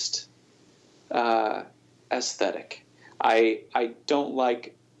 minimalist aesthetic. I don't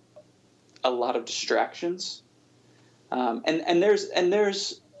like a lot of distractions, and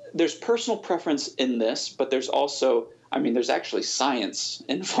there's personal preference in this, but there's also, I mean, there's actually science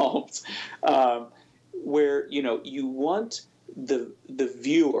involved, where you want the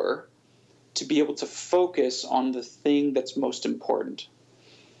viewer to be able to focus on the thing that's most important.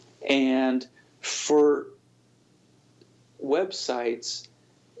 And for websites,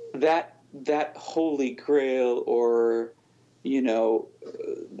 that holy grail, or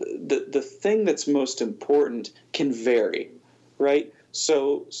the thing that's most important can vary, right?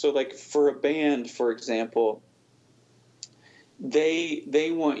 So like for a band, for example,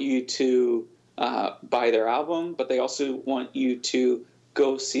 they want you to buy their album, but they also want you to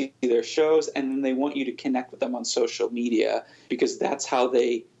go see their shows, and then they want you to connect with them on social media, because that's how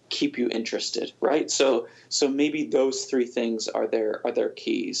they keep you interested, right? So maybe those three things are their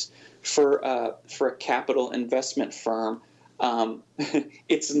keys. For a capital investment firm,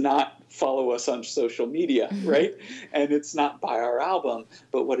 It's not follow us on social media, right? And it's not buy our album.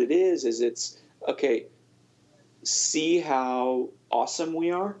 But what it is it's, okay, see how awesome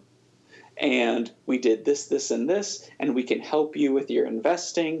we are. And we did this, this, and this, and we can help you with your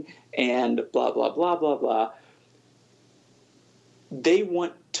investing and blah, blah, blah, blah, blah. They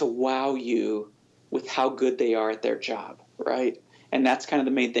want to wow you with how good they are at their job, right? And that's kind of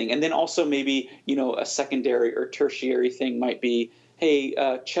the main thing. And then also maybe, a secondary or tertiary thing might be, hey,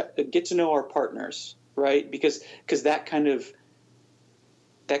 get to know our partners, right? Because that kind of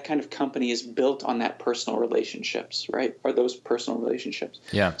company is built on that personal relationships, right? Or those personal relationships.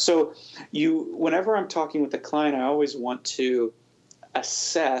 Yeah. So whenever I'm talking with a client, I always want to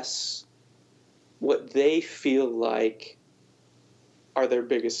assess what they feel like are their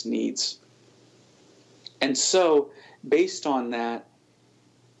biggest needs. And so based on that,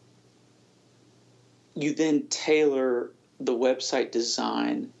 you then tailor the website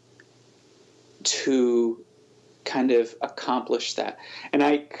design to kind of accomplish that. And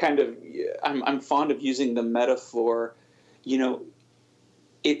I'm fond of using the metaphor,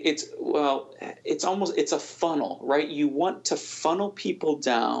 it's a funnel, right? You want to funnel people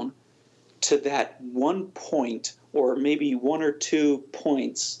down to that one point, or maybe one or 2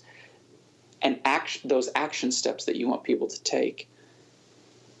 points, and those action steps that you want people to take.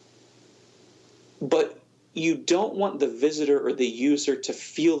 But you don't want the visitor or the user to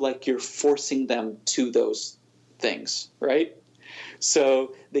feel like you're forcing them to those things, right?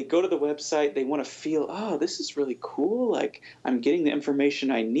 So they go to the website, they want to feel, oh, this is really cool, like I'm getting the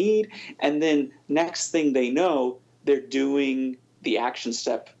information I need, and then next thing they know, they're doing the action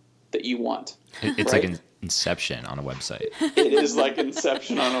step that you want. It's right? like Inception on a website. It is like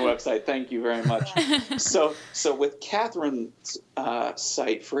Inception on a website. Thank you very much. So with Catherine's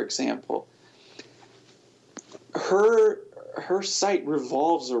site, for example, her site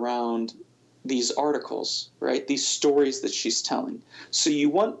revolves around these articles, right? These stories that she's telling. So you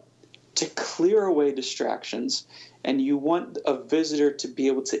want to clear away distractions, and you want a visitor to be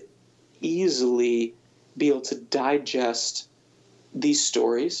able to easily be able to digest these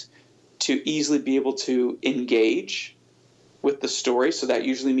stories, to easily be able to engage with the story. So that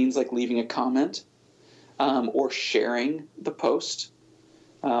usually means like leaving a comment or sharing the post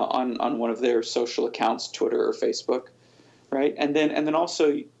on one of their social accounts, Twitter or Facebook, right? And then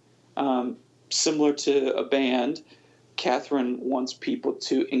also, similar to a band, Catherine wants people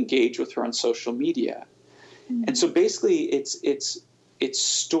to engage with her on social media. Mm-hmm. And so basically it's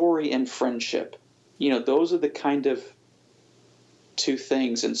story and friendship. Those are the kind of 2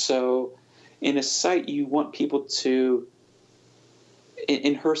 things. And so in a site, you want people to,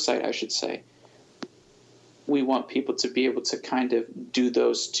 in her site, I should say, we want people to be able to kind of do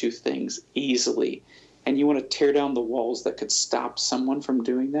those 2 things easily. And you want to tear down the walls that could stop someone from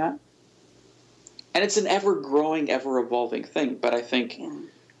doing that. And it's an ever-growing, ever-evolving thing. But I think,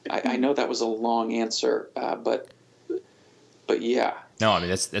 I know that was a long answer, but yeah. No, I mean,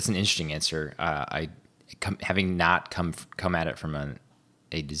 that's an interesting answer. Having not come at it from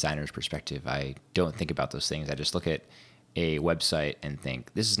a designer's perspective, I don't think about those things. I just look at a website and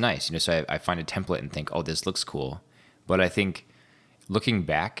think, this is nice. So I find a template and think, oh, this looks cool. But I think looking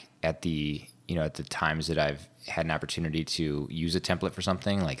back at the times that I've had an opportunity to use a template for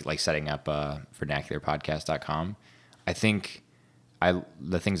something, like setting up vernacularpodcast.com, I think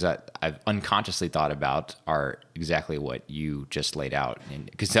the things that I've unconsciously thought about are exactly what you just laid out.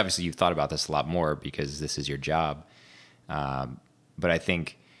 Because obviously you've thought about this a lot more because this is your job. But I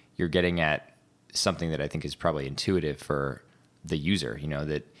think you're getting at something that I think is probably intuitive for the user,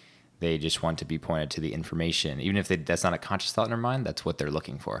 that they just want to be pointed to the information. Even if that's not a conscious thought in their mind, that's what they're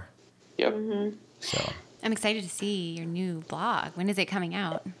looking for. Yep. Mm-hmm. So I'm excited to see your new blog. When is it coming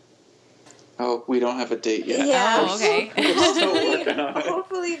out? Oh, we don't have a date yet. Yeah. Oh, okay. We're still working on it.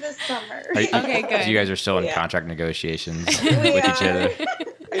 Hopefully this summer. Okay, good. So you guys are still in contract negotiations with each other.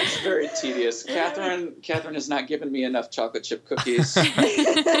 It's very tedious. Catherine has not given me enough chocolate chip cookies,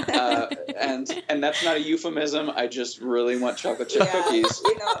 and that's not a euphemism. I just really want chocolate chip cookies,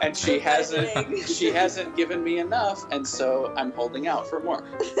 and she hasn't given me enough, and so I'm holding out for more.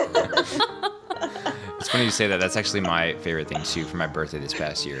 It's funny you say that. That's actually my favorite thing too. For my birthday this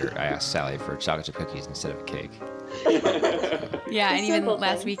past year, I asked Sally for chocolate chip cookies instead of a cake. Yeah, and even Simple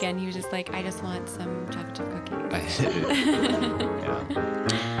last things. weekend, he was just like, I just want some chocolate chip cookies. Yeah.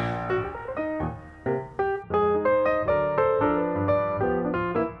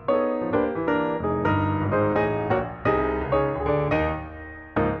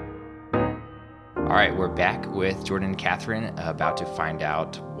 All right, we're back with Jordan and Catherine, about to find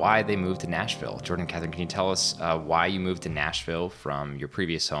out why they moved to Nashville. Jordan and Catherine, can you tell us why you moved to Nashville from your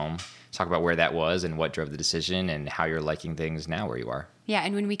previous home? Talk about where that was and what drove the decision and how you're liking things now where you are. Yeah,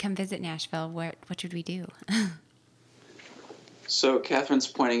 and when we come visit Nashville, what should we do? So Catherine's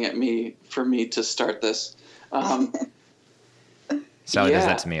pointing at me for me to start this. Sally does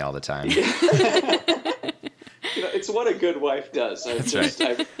that to me all the time. It's what a good wife does.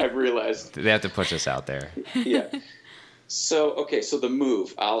 I've realized. They have to push us out there. Yeah. So the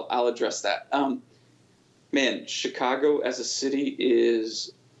move. I'll address that. Man, Chicago as a city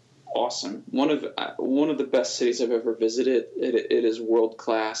is awesome. One of the best cities I've ever visited. It is world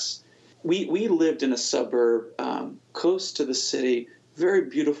class. We lived in a suburb close to the city, very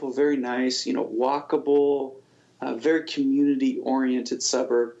beautiful, very nice. Walkable, very community oriented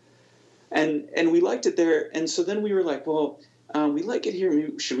suburb. And we liked it there. And so then we were like, well, we like it here.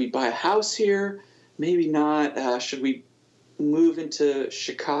 Maybe, should we buy a house here? Maybe not. Should we move into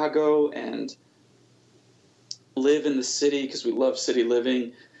Chicago and live in the city because we love city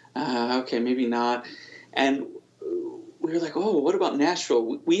living? Okay, maybe not. And we were like, oh, what about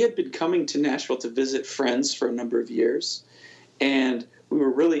Nashville? We had been coming to Nashville to visit friends for a number of years. And we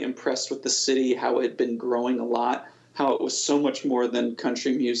were really impressed with the city, how it had been growing a lot, how it was so much more than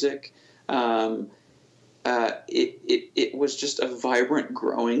country music. It was just a vibrant,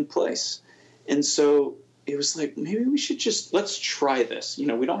 growing place. And so it was like, maybe we should let's try this. We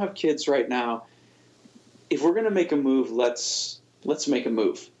don't have kids right now. If we're going to make a move, let's make a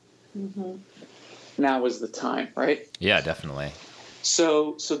move. Mm-hmm. Now is the time, right? Yeah, definitely.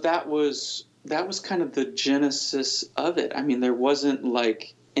 So that was kind of the genesis of it. I mean, there wasn't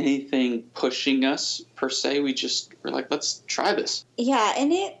like anything pushing us per se. We just were like, let's try this. Yeah,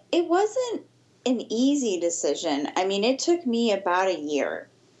 and it wasn't an easy decision. I mean, it took me about a year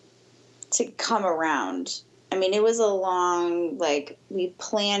to come around. I mean, it was a long, we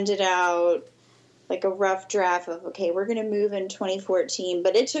planned it out, like a rough draft of, okay, we're going to move in 2014.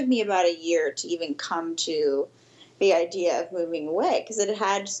 But it took me about a year to even come to the idea of moving away because it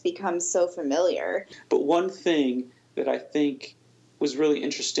had just become so familiar. But one thing that I think was really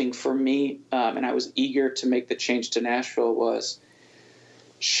interesting for me, and I was eager to make the change to Nashville, was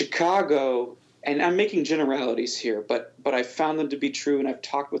Chicago, and I'm making generalities here, but I found them to be true, and I've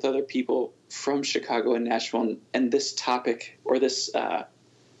talked with other people from Chicago and Nashville, and this topic or this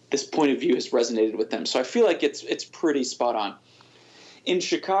point of view has resonated with them. So I feel like it's pretty spot on. In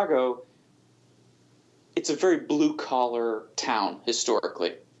Chicago, it's a very blue-collar town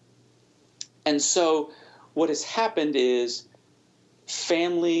historically. And so what has happened is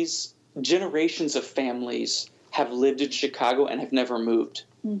generations of families have lived in Chicago and have never moved.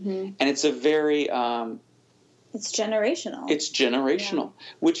 Mm-hmm. And it's a very... it's generational. It's generational,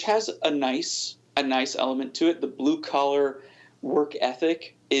 yeah. Which has a nice element to it. The blue-collar work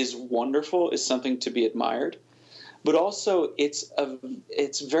ethic is wonderful, is something to be admired. But also it's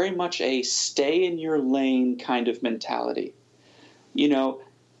very much a stay in your lane kind of mentality.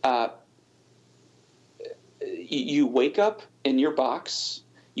 You wake up in your box,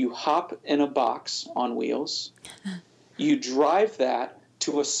 you hop in a box on wheels, you drive that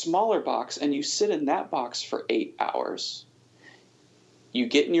to a smaller box, and you sit in that box for 8 hours. You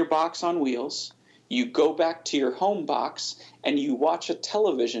get in your box on wheels, you go back to your home box, and you watch a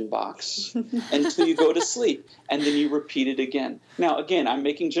television box until you go to sleep, and then you repeat it again. Now, again, I'm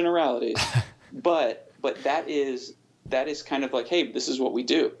making generalities, but that is kind of like, hey, this is what we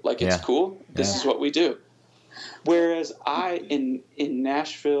do. Like, it's cool. This is what we do. Whereas in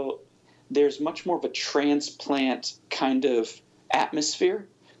Nashville, there's much more of a transplant kind of atmosphere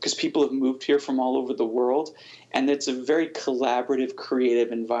because people have moved here from all over the world, and it's a very collaborative,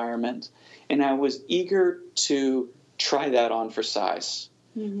 creative environment. And I was eager to try that on for size,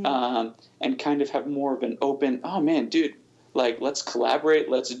 mm-hmm. And kind of have more of an open, oh man, dude, let's collaborate,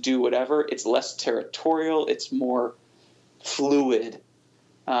 let's do whatever. It's less territorial, it's more fluid.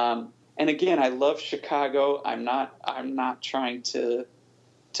 And again, I love Chicago. I'm not trying to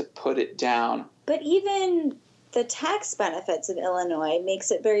put it down. But even the tax benefits of Illinois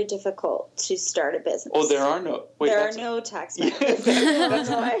makes it very difficult to start a business. Oh, there are no. There are no tax benefits in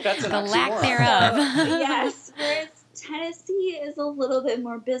Illinois. That's an the oxymoron. lack thereof. Yes, whereas Tennessee is a little bit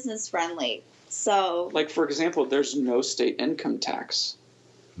more business friendly. So, for example, there's no state income tax.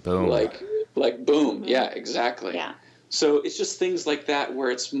 Boom. Like boom. Mm-hmm. Yeah, exactly. Yeah. So it's just things like that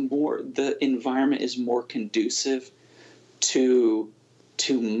where it's more, the environment is more conducive to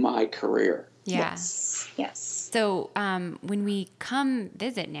my career. Yeah. Yes. So when we come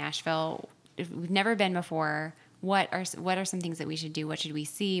visit Nashville, if we've never been before, what are some things that we should do? What should we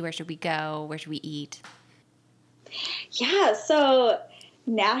see? Where should we go? Where should we eat? Yeah, so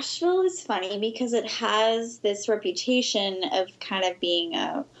Nashville is funny because it has this reputation of kind of being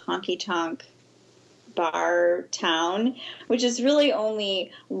a honky-tonk bar town, which is really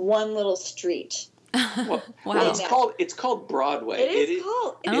only one little street. Well, Wow. it's called Broadway.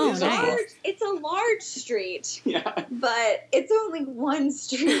 It's a large street, Yeah. but it's only one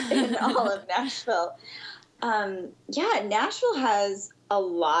street in all of Nashville. Nashville has a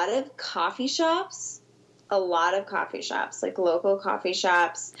lot of coffee shops, like local coffee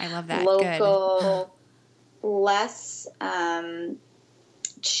shops. I love that. Local, less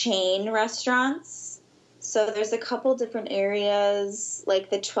chain restaurants. So there's a couple different areas, like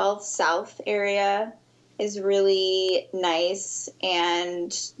the 12 South area is really nice,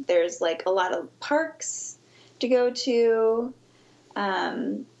 and there's like a lot of parks to go to.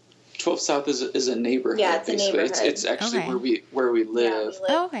 12 South is a neighborhood. Yeah, it's basically. a neighborhood. It's actually Okay. where we live. Yeah, we live.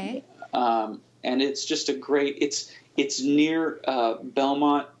 Oh, okay. And it's just a great. It's near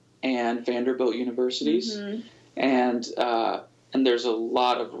Belmont and Vanderbilt universities, Mhm. and there's a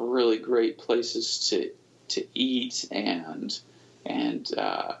lot of really great places to eat and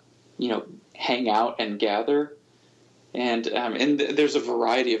hang out and gather. And there's a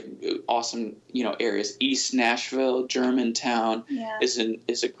variety of awesome areas. East Nashville, Germantown Yeah.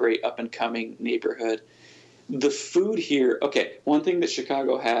 is a great up and coming neighborhood. The food here, okay, one thing that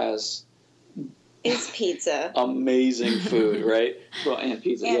Chicago has, It's pizza. amazing food, right? Well, and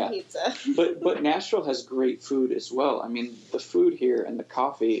pizza, And yeah. pizza. But Nashville has great food as well. I mean, the food here and the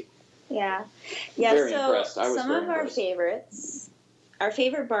coffee. Yeah. Very So impressed. I was some very of our impressed. favorites. Our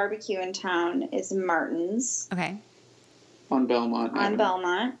favorite barbecue in town is Martin's Okay. On Belmont. on Avenue.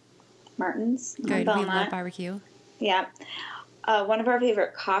 Belmont. Martin's on Good. We love Belmont. barbecue. Yeah. One of our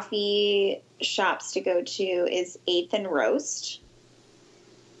favorite coffee shops to go to is 8th and Roast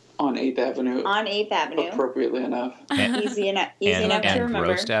On 8th Avenue. on 8th Avenue. Appropriately enough. Easy enough to and remember.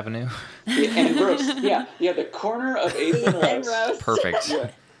 Roast Avenue. Yeah, and Roast. Yeah, the corner of 8th and 8th and Roast. Roast. Perfect.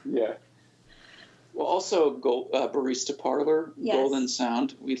 Yeah. Well, also Barista Parlor, Yes. Golden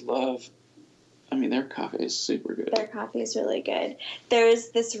Sound. We love. I mean, their coffee is super good. Their coffee is really good. There's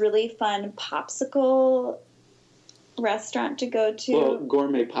this really fun popsicle restaurant to go to. Well,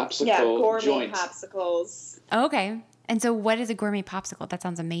 gourmet popsicle yeah, gourmet joints. popsicles. Oh, okay. And so, what is a gourmet popsicle? That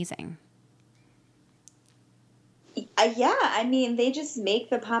sounds amazing. Yeah, I mean, they just make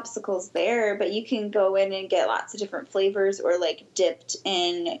the popsicles there, but you can go in and get lots of different flavors or like dipped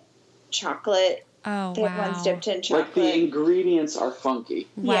in chocolate. Oh, They have ones wow. dipped in Like chocolate. the ingredients are funky,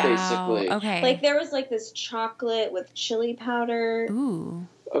 Wow. basically. Okay. Like there was like this chocolate with chili powder. Ooh.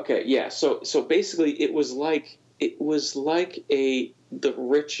 Okay, yeah. So basically, it was like the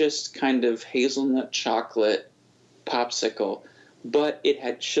richest kind of hazelnut chocolate popsicle, but it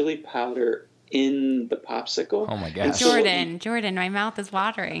had chili powder in the popsicle. Oh my And gosh. so- Jordan, my mouth is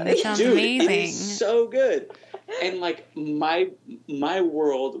watering. That sounds Dude, amazing. it is so good. And like my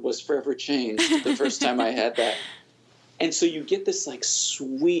world was forever changed the first time I had that. And so you get this like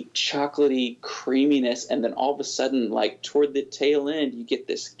sweet chocolatey creaminess, and then all of a sudden, like toward the tail end, you get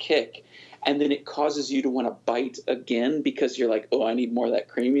this kick, and then it causes you to want to bite again because you're like, oh, I need more of that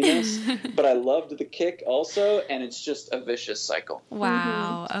creaminess. But I loved the kick also, and it's just a vicious cycle.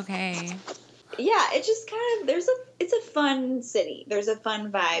 Wow. Okay. Yeah, it just kind of it's a fun city. There's a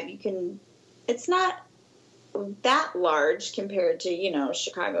fun vibe. It's not that large compared to,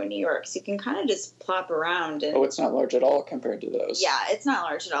 Chicago, New York. So you can kind of just plop around and Oh, it's not large at all compared to those. yeah, it's not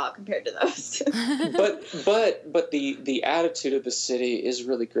large at all compared to those. But the attitude of the city is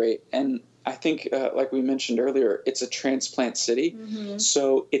really great, and I think like we mentioned earlier, it's a transplant city. Mm-hmm.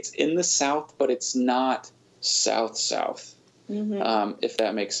 So it's in the South, but it's not South. Mm-hmm. If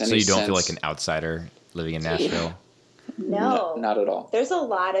that makes any So sense. you don't feel like an outsider living in Nashville? No. Not at all. There's a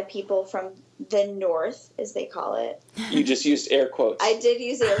lot of people from the North, as they call it. You just used air quotes. I did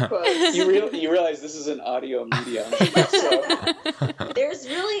use air quotes. You realize this is an audio medium. So. There's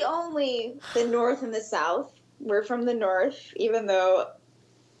really only the North and the South. We're from the North, even though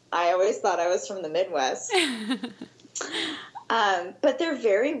I always thought I was from the Midwest. But they're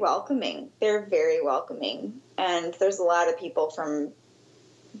very welcoming. And there's a lot of people from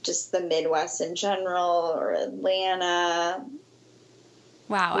just the Midwest in general, or Atlanta.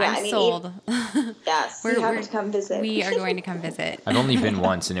 Wow. Yeah, I'm I mean, sold. Yes, you have to come visit. We are going to come visit. I've only been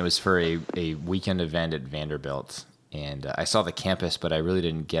once, and it was for a weekend event at Vanderbilt. And I saw the campus, but I really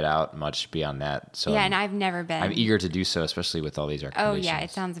didn't get out much beyond that. So Yeah, and I've never been. I'm eager to do so, especially with all these Oh, recommendations. yeah.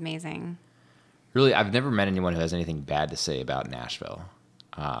 It sounds amazing. Really, I've never met anyone who has anything bad to say about Nashville.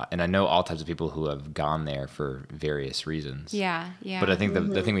 And I know all types of people who have gone there for various reasons. Yeah. But I think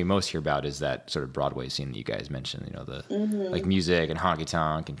the thing we most hear about is that sort of Broadway scene that you guys mentioned, you know, the like music and honky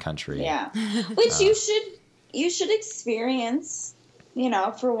tonk and country. Yeah. Which you should experience, you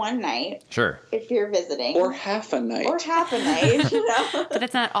know, for one night. Sure. If you're visiting. Or half a night. You know. But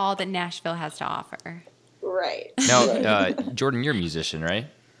that's not all that Nashville has to offer. Right. Now, Jordan, you're a musician, right?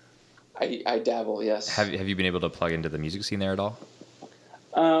 I dabble, yes. Have you been able to plug into the music scene there at all?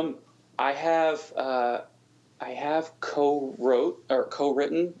 I have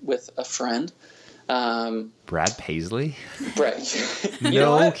co-written with a friend. Brad Paisley? Brad.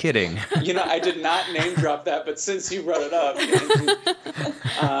 No kidding. You know, I did not name drop that, but since you brought it up,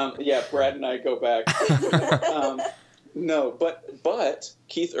 yeah, Brad and I go back. No, but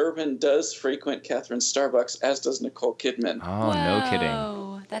Keith Urban does frequent Catherine's Starbucks, as does Nicole Kidman. Oh, Whoa, no kidding.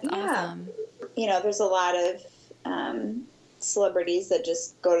 That's awesome. You know, there's a lot of celebrities that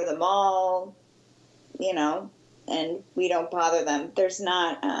just go to the mall, you know, and we don't bother them. There's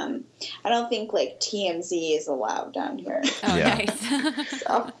not, I don't think like TMZ is allowed down here. Oh, Yeah. nice.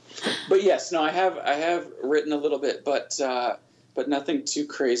 So, But yes, no, I have written a little bit, but nothing too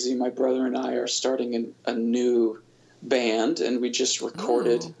crazy. My brother and I are starting a new band, and we just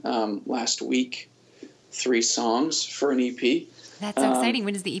recorded last week 3 songs for an EP. That's so exciting.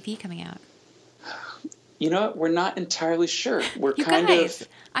 When is the EP coming out? You know what? We're not entirely sure. We're You kind guys, of.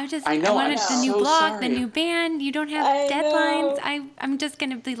 I know, wanted I'm the new so blog, the sorry. new band. You don't have I deadlines. know. I'm just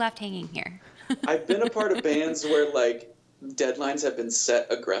going to be left hanging here. I've been a part of bands where like deadlines have been set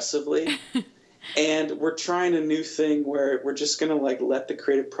aggressively, and we're trying a new thing where we're just gonna like let the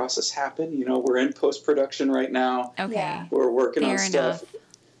creative process happen. You know, we're in post-production right now. Okay. Yeah. We're working on Fair stuff. enough.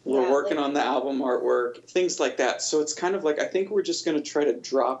 We're Yeah, working like- on the album artwork, things like that. So it's kind of like I think we're just gonna try to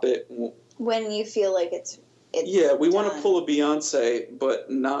drop it. when you feel like it's Yeah, we want to done. pull a Beyonce,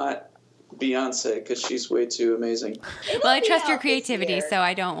 but not Beyonce because she's way too amazing. It'll Well, I be trust your out this creativity, year. so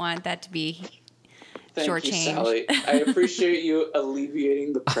I don't want that to be Thank you, shortchanged. Sally. I appreciate you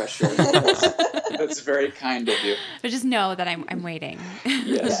alleviating the pressure. That's very kind of you. But just know that I'm waiting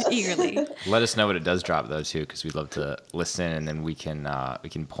Yes. eagerly. Let us know when it does drop, though, too, because we'd love to listen, and then we can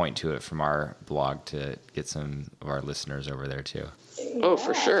point to it from our blog to get some of our listeners over there, too. Oh,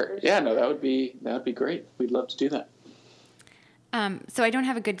 for sure. Yeah, no, that would be great. We'd love to do that. So I don't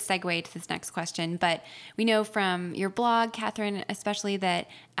have a good segue to this next question, but we know from your blog, Catherine, especially that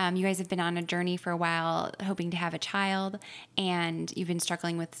you guys have been on a journey for a while hoping to have a child, and you've been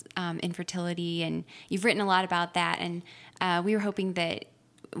struggling with infertility, and you've written a lot about that. And we were hoping that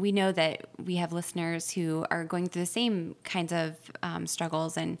we know that we have listeners who are going through the same kinds of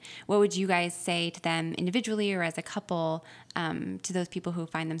struggles. And what would you guys say to them individually or as a couple to those people who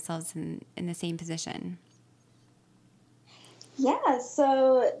find themselves in the same position? Yeah,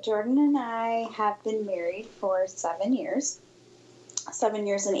 so Jordan and I have been married for 7 years. 7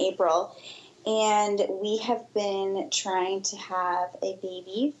 years in April. And we have been trying to have a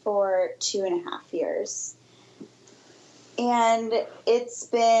baby for 2.5 years. And it's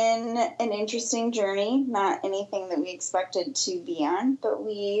been an interesting journey, not anything that we expected to be on, but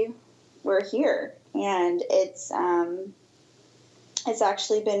we're here. And it's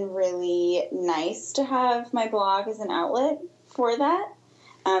actually been really nice to have my blog as an outlet for that.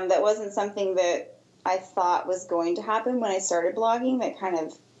 That wasn't something that I thought was going to happen when I started blogging. That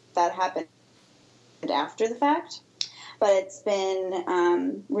happened after the fact. But it's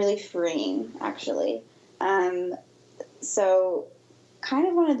been really freeing, actually. So kind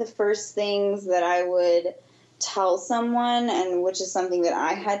of one of the first things that I would tell someone, and which is something that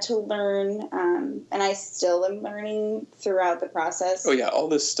I had to learn, and I still am learning throughout the process. Oh yeah, all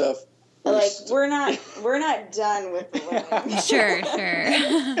this stuff. Like we're not done with the learning. Sure.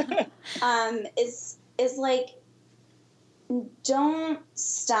 Is like, don't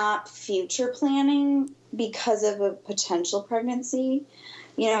stop future planning because of a potential pregnancy.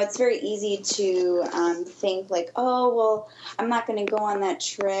 You know, it's very easy to think like, oh, well, I'm not going to go on that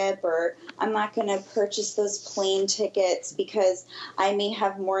trip, or I'm not going to purchase those plane tickets because I may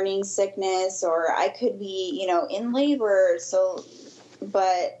have morning sickness, or I could be, you know, in labor. So,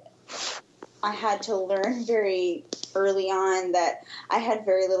 but I had to learn very early on that I had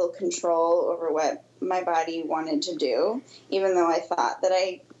very little control over what my body wanted to do, even though I thought that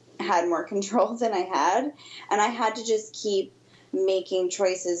I had more control than I had. And I had to just keep making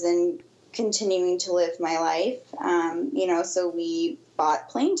choices and continuing to live my life. You know, so we bought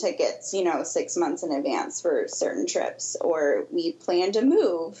plane tickets, you know, 6 months in advance for certain trips, or we planned to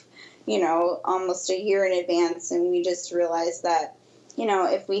move, you know, almost a year in advance. And we just realized that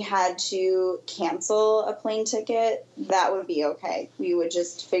if we had to cancel a plane ticket, that would be okay. We would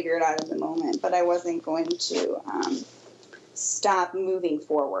just figure it out in the moment. But I wasn't going to stop moving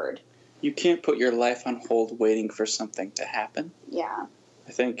forward. You can't put your life on hold waiting for something to happen. Yeah.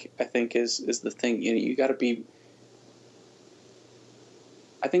 I think is the thing. You got to be.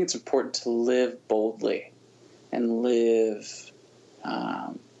 I think it's important to live boldly, and live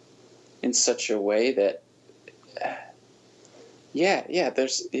in such a way that.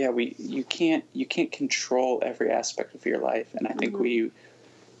 You can't control every aspect of your life, and I think we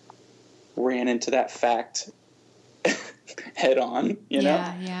ran into that fact head on. You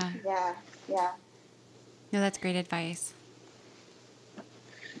know. Yeah. No, that's great advice.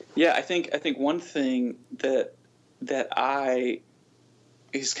 Yeah, I think one thing that I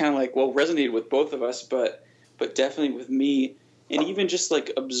is kind of like resonated with both of us, but definitely with me, and even just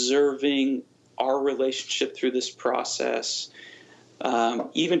like observing our relationship through this process,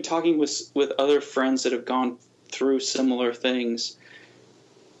 even talking with other friends that have gone through similar things.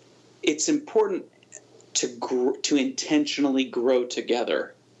 It's important to intentionally grow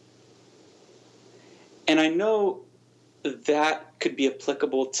together, and I know that could be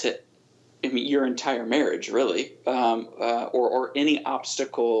applicable to, your entire marriage, really, or any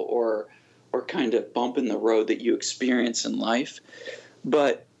obstacle or kind of bump in the road that you experience in life.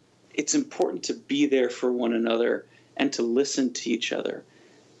 But it's important to be there for one another and to listen to each other.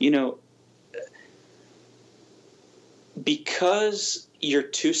 Because you're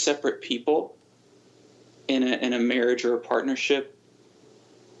two separate people in a marriage or a partnership,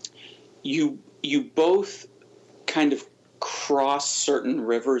 you both kind of cross certain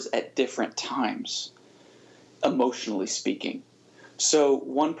rivers at different times, emotionally speaking. So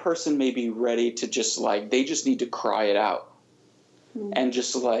one person may be ready to they just need to cry it out and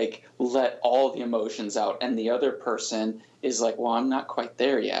just let all the emotions out. And the other person is like, well, I'm not quite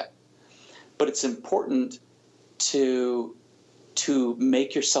there yet. But it's important to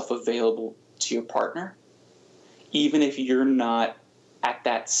make yourself available to your partner, even if you're not at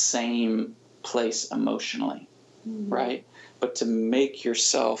that same place emotionally. Right? But to make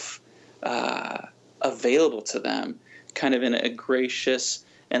yourself available to them kind of in a gracious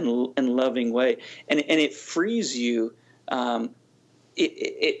and loving way. And it frees you,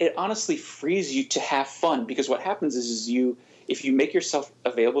 it honestly frees you to have fun, because what happens is if you make yourself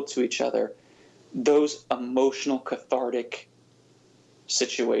available to each other, those emotional cathartic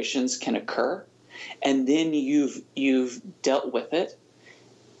situations can occur, and then you've dealt with it.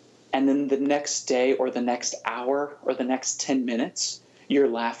 And then the next day or the next hour or the next 10 minutes, you're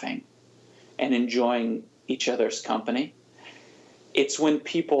laughing and enjoying each other's company. It's when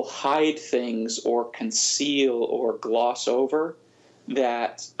people hide things or conceal or gloss over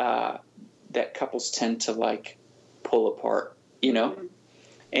that couples tend to pull apart,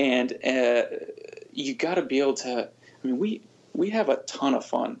 And you got to be able to. We have a ton of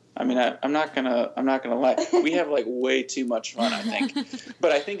fun. I'm not gonna lie. We have way too much fun, I think.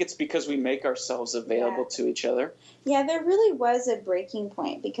 But I think it's because we make ourselves available to each other. Yeah, there really was a breaking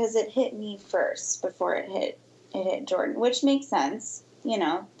point, because it hit me first before it hit Jordan, which makes sense.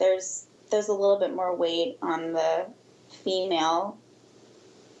 There's a little bit more weight on the female.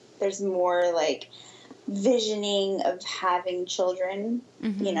 There's more visioning of having children.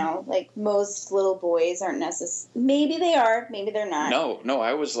 Most little boys aren't necessarily. Maybe they are, maybe they're not. No,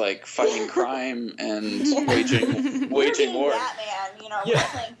 I was fighting crime and waging war. Batman, we're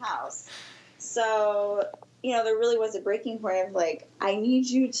playing house. So, there really was a breaking point of I need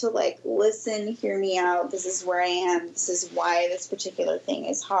you to listen, hear me out. This is where I am. This is why this particular thing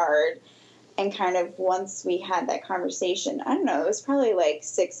is hard. And kind of once we had that conversation, I don't know, it was probably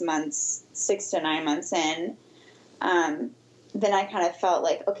 6 to 9 months in, then I kind of felt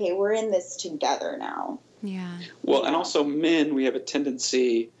okay, we're in this together now. Yeah. Well, and also men, we have a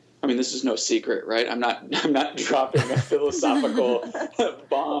tendency, this is no secret, right? I'm not dropping a philosophical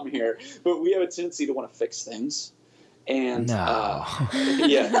bomb here, but we have a tendency to want to fix things. And no.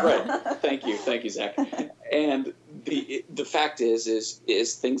 Yeah, right. Thank you, Zach. And the fact is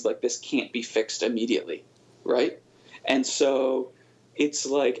things like this can't be fixed immediately, right? And so it's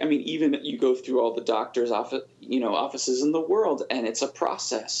even you go through all the doctors' offices in the world, and it's a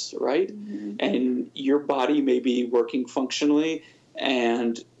process, right? Mm-hmm. And your body may be working functionally,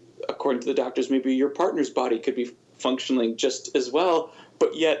 and according to the doctors, maybe your partner's body could be functioning just as well,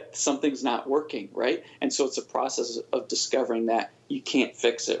 but yet something's not working, right? And so it's a process of discovering that you can't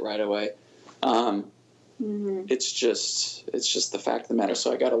fix it right away. It's just the fact of the matter.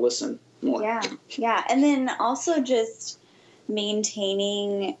 So I got to listen more. Yeah. And then also just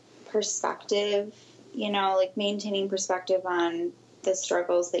maintaining perspective, maintaining perspective on the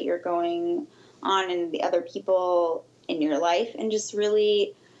struggles that you're going on and the other people in your life, and just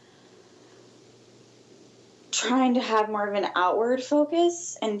really trying to have more of an outward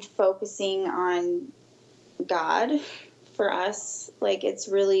focus and focusing on God for us. Like, it's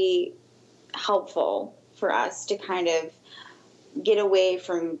really helpful for us to kind of get away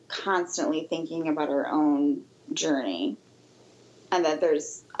from constantly thinking about our own journey, and that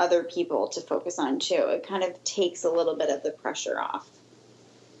there's other people to focus on too. It kind of takes a little bit of the pressure off.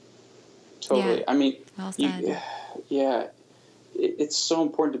 Totally. Yeah. I mean, Well said. it's so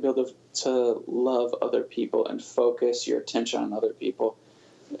important to be able to love other people and focus your attention on other people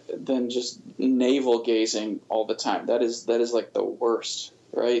than just navel gazing all the time. That is like the worst,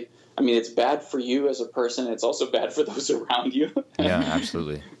 right? I mean, it's bad for you as a person. It's also bad for those around you. Yeah,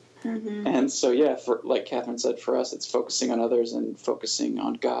 absolutely. Mm-hmm. And so, yeah, for, like Catherine said, for us, it's focusing on others and focusing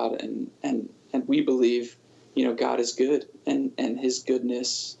on God. And we believe, God is good, and his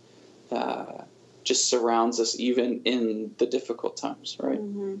goodness just surrounds us even in the difficult times, right?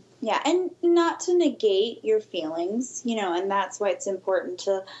 Mm-hmm. Yeah, and not to negate your feelings, and that's why it's important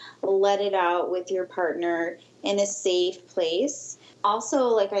to let it out with your partner in a safe place. Also,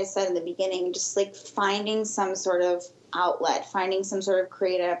 like I said in the beginning, just like finding some sort of outlet, finding some sort of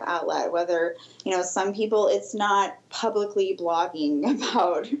creative outlet, whether, some people it's not publicly blogging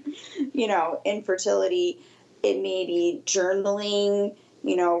about, infertility. It may be journaling,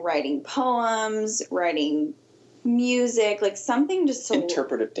 writing poems, writing music, like something just so...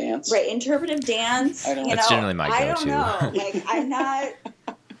 Interpretive dance. Right, interpretive dance. That's generally my I go-to. don't know. Like, I'm not...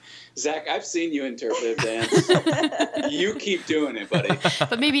 Zach, I've seen you interpretive dance. You keep doing it, buddy.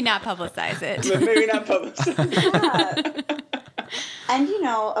 But maybe not publicize it. But maybe not publicize. Yeah. And,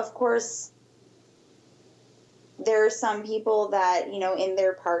 of course, there are some people that, in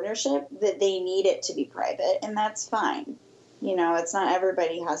their partnership that they need it to be private, and that's fine. It's not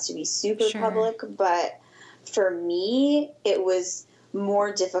everybody has to be super Sure. public, but for me, it was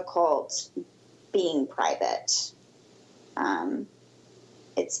more difficult being private.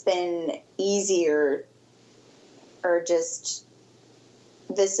 It's been easier, or just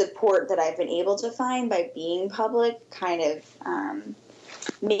the support that I've been able to find by being public kind of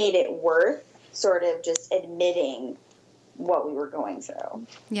made it worth sort of just admitting what we were going through.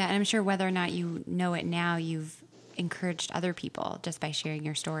 Yeah, and I'm sure whether or not you know it now, you've encouraged other people just by sharing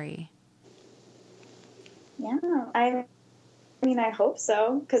your story. Yeah, I mean, I hope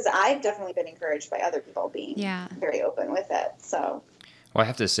so, because I've definitely been encouraged by other people being very open with it. So, Well, I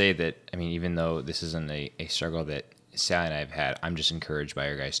have to say that, I mean, even though this isn't a struggle that Sally and I have had, I'm just encouraged by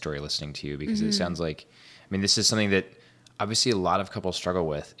your guys' story listening to you, because it sounds like, I mean, this is something that obviously a lot of couples struggle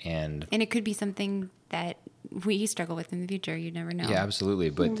with. And it could be something that we struggle with in the future. You never know. Yeah, absolutely.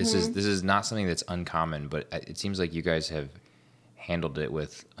 But this is not something that's uncommon, but it seems like you guys have handled it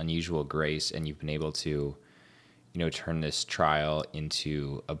with unusual grace, and you've been able to, turn this trial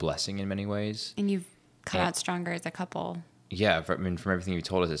into a blessing in many ways. And you've come out stronger as a couple. Yeah, from everything you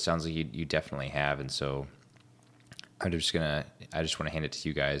told us, it sounds like you definitely have. And so I just want to hand it to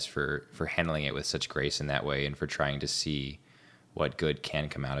you guys for handling it with such grace in that way, and for trying to see what good can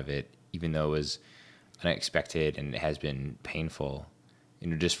come out of it, even though it was unexpected and it has been painful.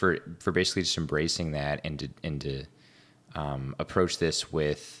 Just for basically just embracing that, and to approach this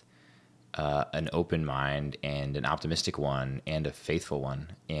with an open mind and an optimistic one and a faithful one,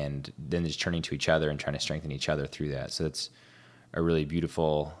 and then just turning to each other and trying to strengthen each other through that. So it's a really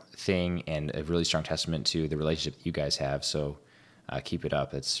beautiful thing, and a really strong testament to the relationship that you guys have. So keep it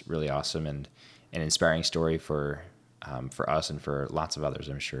up. It's really awesome, and an inspiring story for us and for lots of others,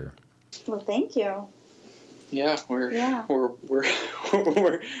 I'm sure. Well, thank you. Yeah, we're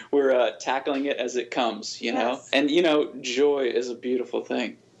tackling it as it comes, know. Yes. And joy is a beautiful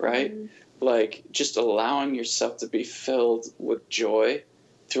thing, right? Mm-hmm. Like, just allowing yourself to be filled with joy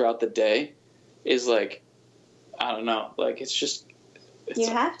throughout the day is like, I don't know, like it's you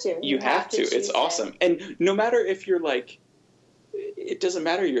have to. You have to. It's awesome. And no matter if you're like, it doesn't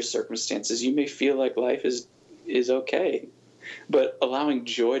matter your circumstances. You may feel like life is okay, but allowing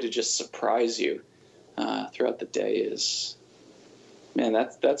joy to just surprise you throughout the day is, man,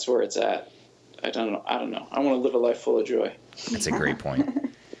 that's where it's at. I don't know. I want to live a life full of joy. That's a great point.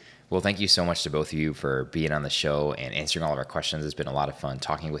 Well, thank you so much to both of you for being on the show and answering all of our questions. It's been a lot of fun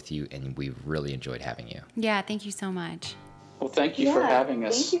talking with you, and we've really enjoyed having you. Yeah, thank you so much. Well, thank you for having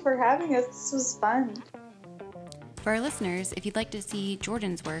us. Thank you for having us. This was fun. For our listeners, if you'd like to see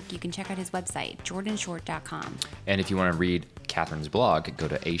Jordan's work, you can check out his website, jordanshort.com. And if you want to read Catherine's blog, go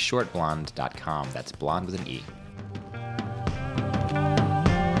to ashortblonde.com. That's blonde with an E.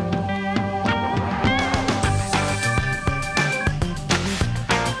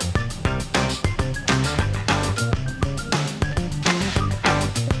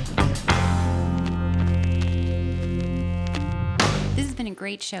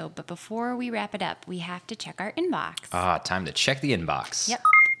 great show. But before we wrap it up, we have to check our inbox. Time to check the inbox. Yep.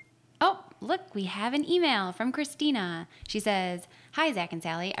 Oh, look, we have an email from Christina. She says, "Hi, Zach and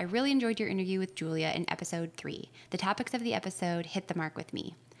Sally. I really enjoyed your interview with Julia in episode 3. The topics of the episode hit the mark with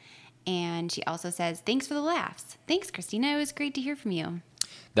me." And she also says, "Thanks for the laughs." Thanks, Christina. It was great to hear from you.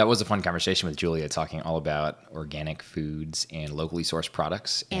 That was a fun conversation with Julia, talking all about organic foods and locally sourced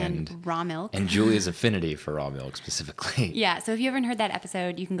products. And raw milk. And Julia's affinity for raw milk specifically. Yeah, so if you haven't heard that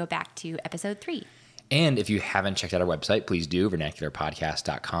episode, you can go back to episode 3. And if you haven't checked out our website, please do,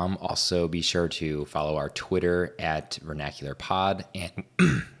 vernacularpodcast.com. Also, be sure to follow our Twitter at vernacularpod.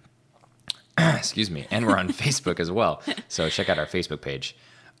 And excuse me, and we're on Facebook as well. So check out our Facebook page.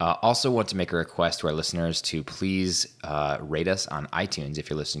 Also want to make a request to our listeners to please rate us on iTunes. If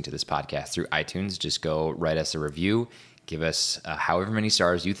you're listening to this podcast through iTunes, just go write us a review. Give us however many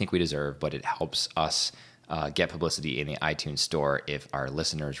stars you think we deserve, but it helps us get publicity in the iTunes store if our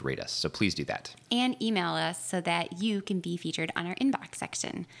listeners rate us. So please do that. And email us so that you can be featured on our inbox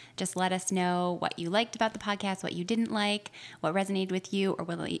section. Just let us know what you liked about the podcast, what you didn't like, what resonated with you, or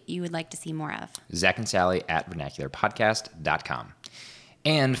what you would like to see more of. Zach and Sally at vernacularpodcast.com.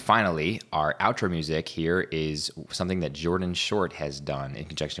 And finally, our outro music here is something that Jordan Short has done in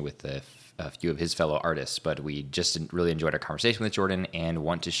conjunction with a few of his fellow artists. But we just really enjoyed our conversation with Jordan and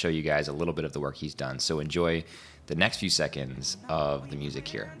want to show you guys a little bit of the work he's done. So enjoy the next few seconds of the music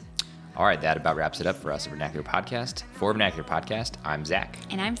here. All right, that about wraps it up for us at Vernacular Podcast. For Vernacular Podcast, I'm Zach.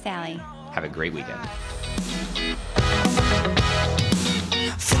 And I'm Sally. Have a great weekend.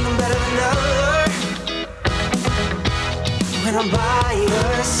 Feeling better than ever when I'm by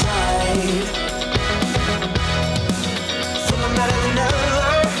your side. Feeling better than ever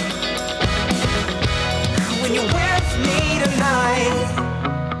when you're